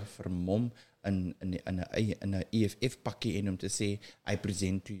nou te vermom in 'n EFF pakkie en om te sê I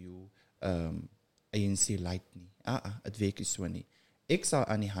present to you ANC light nie. Het werk nie so nie. Ek sal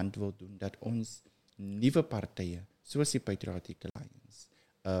aan die hand wil doen dat ons nuwe partye soos die Patriotic Alliance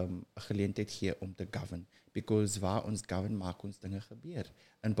 'n geleentheid gee om te govern, because waar ons govern maak ons dinge gebeur.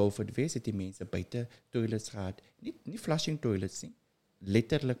 In Beaufort West het die mense buite toilets gehad, nie flushing toilets nie,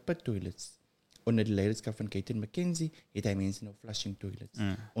 letterlik pit toilets. Onder die leierskap van Caitlin McKenzie het hy mense nou flushing toilets.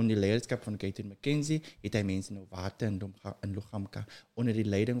 Onder die leierskap van Caitlin McKenzie het hy mense nou water in Lochamka. Onder die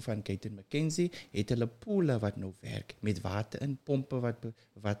leiding van Caitlin McKenzie het hulle poele wat nou werk met water in, pompe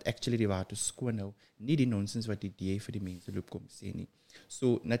wat actually die water skoon hou. Nie die nonsens wat die DA vir die mense loop kom sê nie.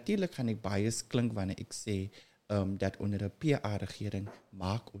 So natuurlik gaan ek bias klink wanneer ek sê dat onder 'n PA-regering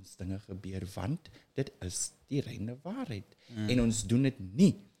maak ons dinge gebeur, want dit is die reine waarheid. En ons doen dit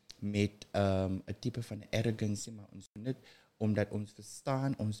nie met 'n tipe van arrogance, maar ons doen dit omdat ons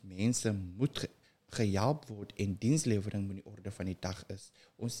verstaan ons mense moet gehelp word en dienslewering moet die orde van die dag is.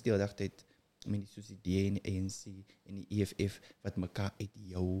 Ons steel dagtyd met die soos die DA en die ANC en die EFF wat mekaar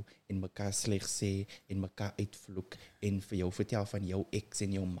uitjou en mekaar sleg sê en mekaar uitvloek en vir jou vertel van jou ex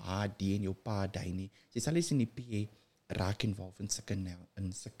en jou ma die en jou pa die nie. Jy sal nie in die PA raak involved in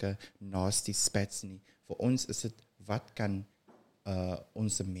sulke nasty spats nie. Vir ons is dit wat kan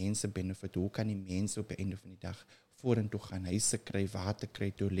onze mense benefit, hoe kan die mense op die einde van die dag vorentoe gaan, huise kry, water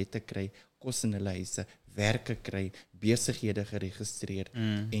kry, toilette kry, kos in hulle huise, werke kry, besighede geregistreer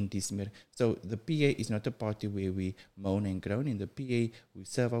en dis meer. So the PA is not a party where we moan and groan. In the PA we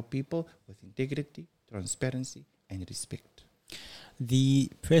serve our people with integrity, transparency and respect. The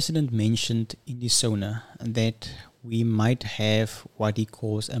president mentioned in the SONA that we might have what he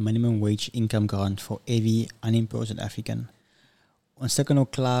calls a minimum wage income grant for every unemployed South African. Ons stukken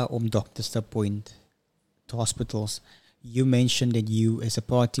ook klaar om doctors te appoint to hospitals. You mentioned that you, as a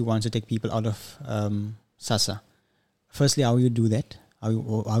party, want to take people out of SASSA. Firstly, how will you do that?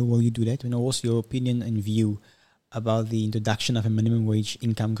 How will you do that? And also your opinion and view about the introduction of a minimum wage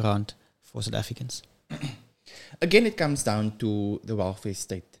income grant for South Africans. Again, it comes down to the welfare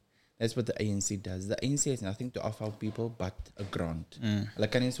state. That's what the ANC does. The ANC has nothing to offer people but a grant. Hulle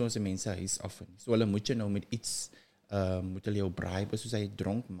kan nie soos mense huis offer nie. So hulle moet jy nou met iets moet hulle jou bribe, soos hy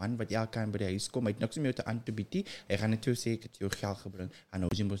dronk man wat elke keer by die huis kom, hy het niks om jou te aan te bied nie, hy gaan net jou sê, ek het jou geld gebring, en nou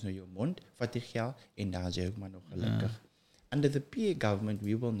jy mos nou jou mond, vat die geld, en daar is jy ook maar nog gelukkig. Under the PA government,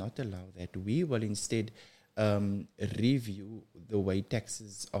 we will not allow that. We will instead review the way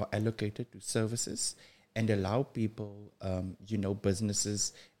taxes are allocated to services and allow people,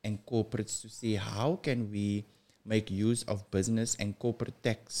 businesses and corporates to see how can we make use of business and corporate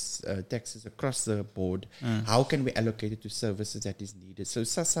taxes across the board. How can we allocate it to services that is needed? So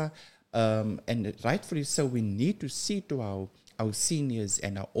SASSA, and rightfully so, we need to see to our seniors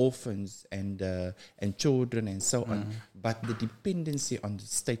and our orphans and children and so on. But the dependency on the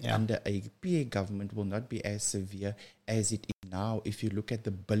state under a PA government will not be as severe as it is now if you look at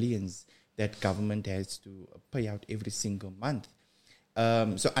the billions that government has to pay out every single month.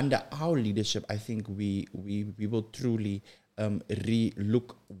 So under our leadership, I think we will truly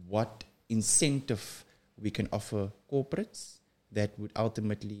re-look what incentive we can offer corporates that would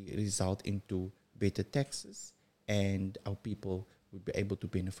ultimately result into better taxes, and our people would be able to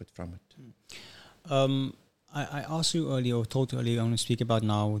benefit from it. I asked you earlier, or told you earlier, I want to speak about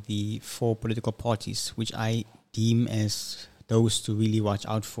now the 4 political parties, which I deem as those to really watch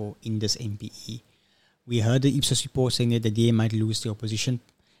out for in this MPE. We heard the Ipsos report saying that the DA might lose the opposition.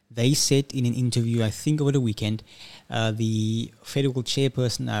 They said in an interview, I think over the weekend, the federal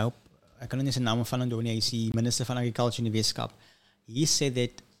chairperson, I kan nie sy naam van hom nie, hy is die Minister van Agriculture in die Weskaap. He said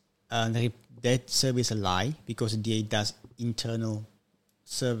that that survey is a lie because the DA does internal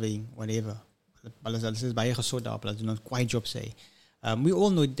surveying, whatever. Hulle is baie gesort daarop, hulle doen 'n kwai job sê. We all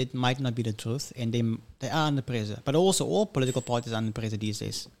know that might not be the truth, and they are under pressure. But also, all political parties are under pressure these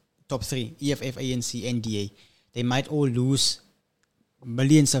days. Top 3, EFF, ANC, NDA. They might all lose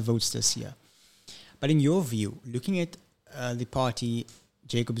millions of votes this year. But in your view, looking at the party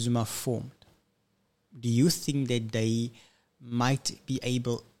Jacob Zuma formed, do you think that they might be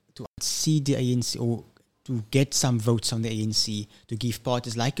able to exceed the ANC or to get some votes from the ANC to give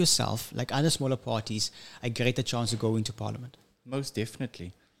parties like yourself, like other smaller parties, a greater chance to go into parliament? Most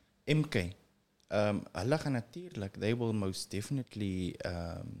definitely. MK, hulle gaan natuurlijk, they will most definitely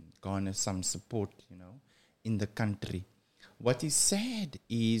garner some support, in the country. what is sad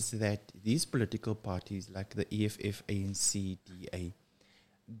is that these political parties like the EFF, ANC, DA,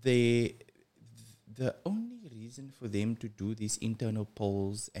 the only reason for them to do these internal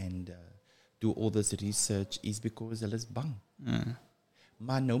polls and do all this research is because hulle is bang.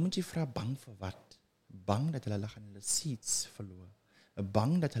 Maar nou moet jy vra bang vir wat? Bang dat hulle gaan hulle seats verloor.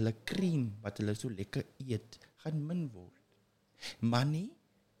 Bang dat hulle cream wat hulle so lekker eet gaan min word. Maar nie,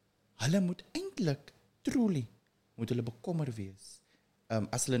 hulle moet eintlik truly moet hulle bekommer wees.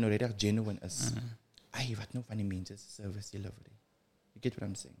 As hulle nou regtig genuine is. Ai, wat nou van die mense service delivery? You get what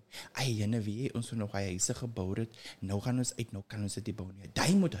I'm saying? Ai, jene wie ons nog hy huise gebou het, nou gaan ons uit, nou kan ons dit nie bou nie.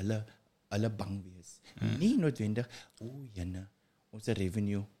 Daai moet hulle bang wees. Nie noodwendig, jene, ons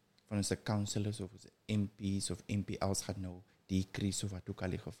revenue van ons councillors of ons MPs of MPLs gaan nou decrease of wat ook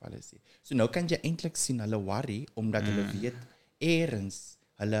al die geval is. So nou kan jy eintlik sien hulle worry, omdat hulle weet, eerens,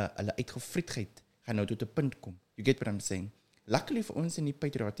 hulle uitgevrietheid gaan nou tot 'n punt kom. You get what I'm saying? Luckily vir ons in die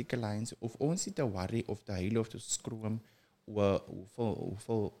Patriotic Alliance, of ons nie te worry of te huil of te skroom,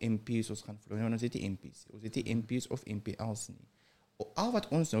 hoeveel MPs ons gaan verloor. Nou, ons het die MPs. Ons het die MPs of MPLs nie. Al wat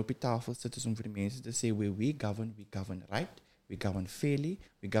ons nou op die tafel sit is om vir die mense te sê, where we govern right, we govern fairly,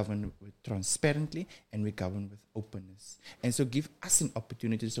 we govern transparently, and we govern with openness. And so give us an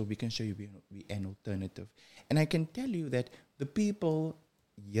opportunity so we can show you we an alternative. And I can tell you that the people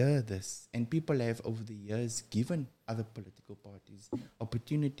hear this, and people have over the years given other political parties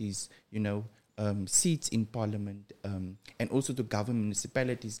opportunities, seats in parliament, and also to govern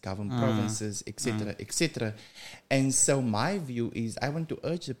municipalities, govern provinces, etc., etc. And so my view is I want to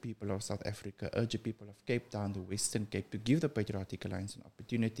urge the people of South Africa, urge the people of Cape Town, the Western Cape, to give the Patriotic Alliance an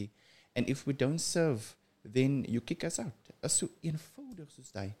opportunity. And if we don't serve, then you kick us out. Is so eenvoudig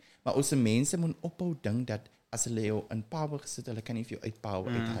soos daai. Maar ons mense moet ophou dink dat as hulle jou in power gesit, hulle kan nie vir jou uit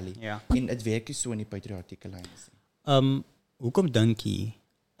power uithaal nie. En dit werk nie so in die Patriotic Alliance. Hoekom dink jy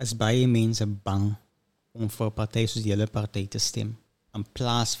is baie mense bang om vir partye soos die hele party te stem in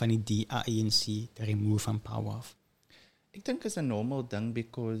plaas van die ANC te remove from power of? Ek dink is a normal thing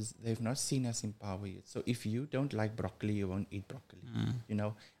because they've not seen us in power yet. So if you don't like broccoli, you won't eat broccoli.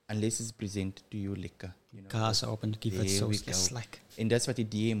 Unless it's presented to you lekker. Cars open to give it so like. En dis wat die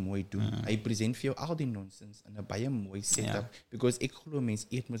DA mooi doen. Hy present vir jou al die nonsens in 'n baie mooi setup because ek glo mense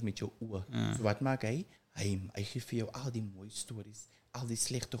eet mos met jou oë. So wat maak hy? Hy gee vir jou al die mooi stories, al die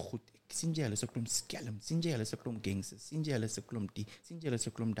slegte goed. Ek sien jy hulle is 'n klomp skelm, sien jy hulle is 'n klomp gangsters, sien jy hulle is 'n klomp die, sien jy hulle is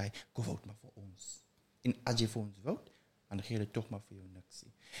 'n klomp daai. Go vote maar vir ons. En as jy vir ons vote, dan gee hulle tog maar vir jou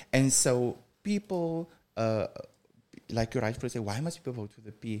niksie. And so people like you rightfully say, why must people vote for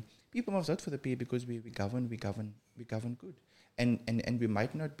the P? People must vote for the P because we govern good. And we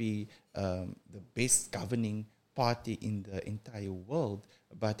might not be the best governing party in the entire world,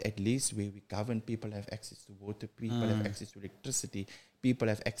 but at least where we govern, people have access to water, people have access to electricity, people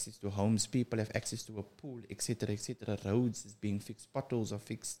have access to homes, people have access to a pool, etc., etc. Roads is being fixed, potholes are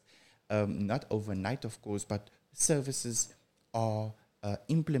fixed, not overnight, of course, but services are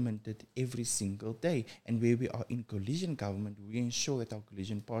implemented every single day. And where we are in coalition government, we ensure that our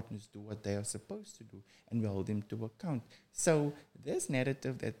coalition partners do what they are supposed to do, and we hold them to account. So this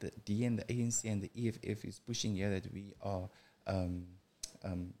narrative that the D and the ANC and the EFF is pushing here, that we are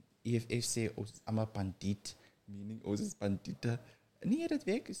EFF say ons is allemaal bandit, meaning ons is bandita. Nee, dat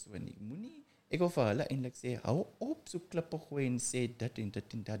werk is so nie. Moenie, ek wil vir hulle eintlik sê, hou op so klippe gooi en sê dit en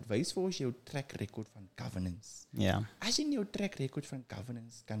dit en dat. Wys vir ons jou track record van governance. As jy nie jou track record van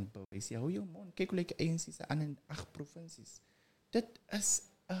governance kan bewys, hou jou mond. Kyk hoe lyk ANC se aan in 8 provinsies. Dit is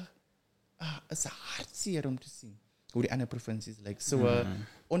 'n hartseer om te sien hoe die ander provinsies lyk. So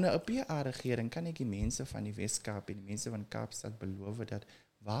onder 'n PA-regering kan ek die mense van die Wes-Kaap en die mense van Kaapstad beloof dat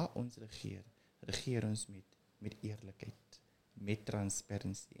waar ons regeer ons met eerlikheid, met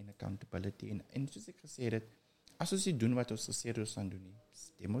transparency en accountability. En soos ek gesê het, as ons nie doen wat ons gesê het ons gaan doen nie,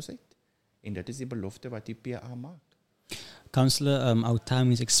 stem ons uit. En dit is die belofte wat die PA maak. Councillor, our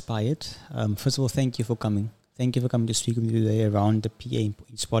time is expired. First of all, thank you for coming. Thank you for coming to speak with me today around the PA in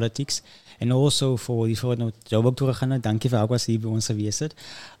politics. And also for die voor nou job ook doorgaan. Dankie vir ook as jy by ons gewees het.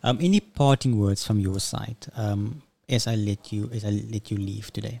 Any parting words from your side as I let you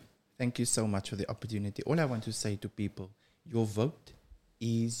leave today? Thank you so much for the opportunity. All I want to say to people, your vote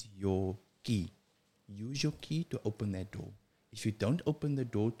is your key. Use your key to open that door. If you don't open the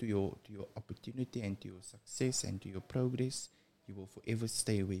door to your opportunity and to your success and to your progress, you will forever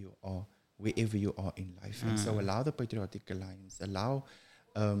stay where you are, wherever you are in life. And so allow the Patriotic Alliance, allow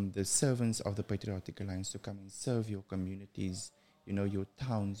the servants of the Patriotic Alliance to come and serve your communities, your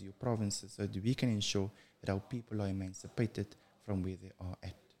towns, your provinces, so that we can ensure that our people are emancipated from where they are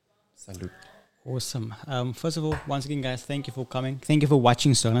at. Salute. Awesome. First of all, once again, guys, thank you for coming. Thank you for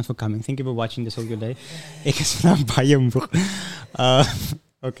watching. Sorry, not for coming. Thank you for watching this whole day.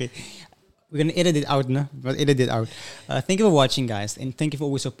 Okay. We're going to edit it out, no? But edit it out. Thank you for watching, guys. And thank you for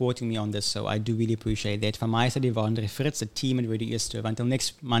always supporting me on this. So I do really appreciate that. From my side, Dewandre, Fritz, the team at Radio Easter. Until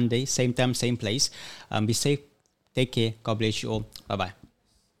next Monday, same time, same place. Be safe. Take care. God bless you all. Bye-bye.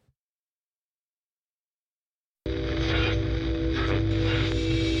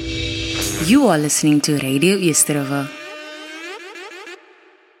 You are listening to Radio Easter.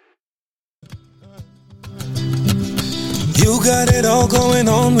 You got it all going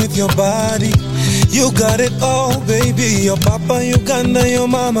on with your body. You got it all, baby. Your papa Uganda, your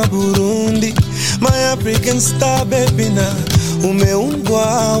mama Burundi. My African star, baby, na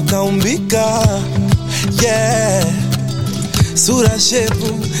umeumbwa ukaumbika. Yeah, sura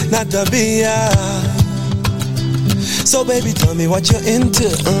shepu na tabia. So baby, tell me what you're into.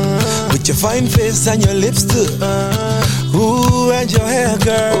 With your fine face and your lips too. Ooh, and your hair,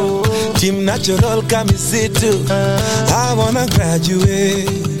 girl. Team natural, come see too. I wanna graduate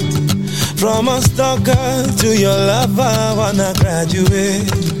from a stalker to your lover. I wanna graduate.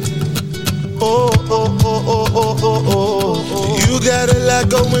 Oh, oh, oh, oh, oh, oh, oh. You got a lot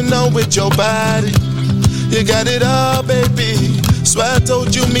going on with your body. You got it all, baby. So I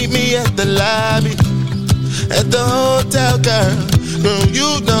told you meet me at the lobby. At the hotel, girl. Girl,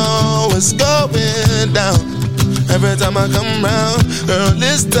 you know what's going down. Every time I come round, girl,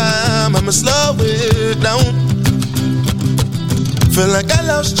 this time I'ma slow it down. Feel like I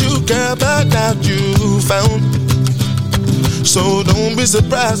lost you, girl, but now you found. So don't be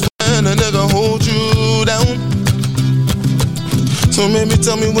surprised when a nigga hold you down. So maybe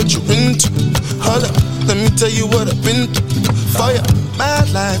tell me what you're into. Hold up, let me tell you what I've been through. Fire, my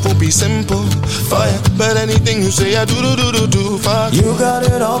life won't be simple. Fire, but anything you say I do for you. You got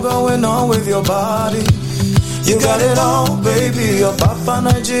it all going on with your body. You got it all, baby. Your papa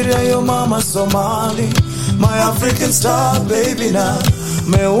Nigeria, your mama Somali. My African star, baby, na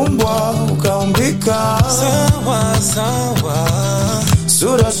meumbwa ukaumbika. Sawa, sawa.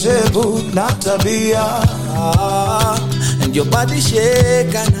 Sura shepu na tabia. And your body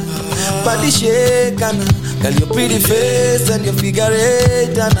shakana, body shakana. Girl, your pretty face and your figure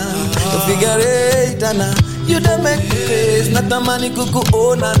eight, your figure eight, you don't make me crazy. Natamani kuku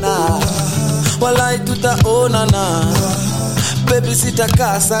onana. Walai tuta onana. Baby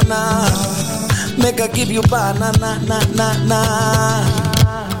sitakaa sana. Make I give you banana, na.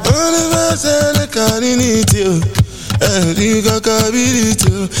 Universal, I need you. Erika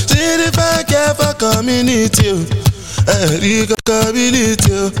Kability. See if I care for community. Erika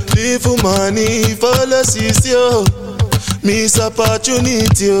Kability. Live for money, follow CCO. Miss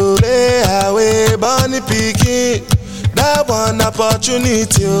opportunity. Lay away, bunny picking. That one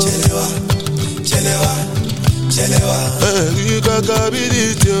opportunity. Chelewa. Erika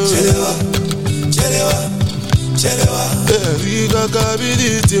Kability. Chelewa. Erika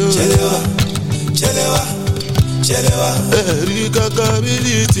Kability. Chelewa. Erika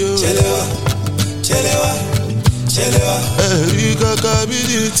Kability. Chelewa. Erika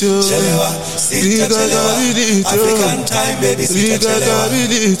Kability. Chelewa. African time, baby. Erika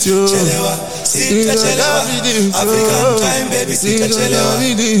Kability. Chelewa. African time, baby. Chelewa.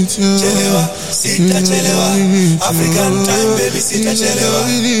 African time, baby.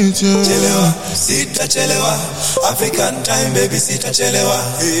 Chelewa. African time, baby.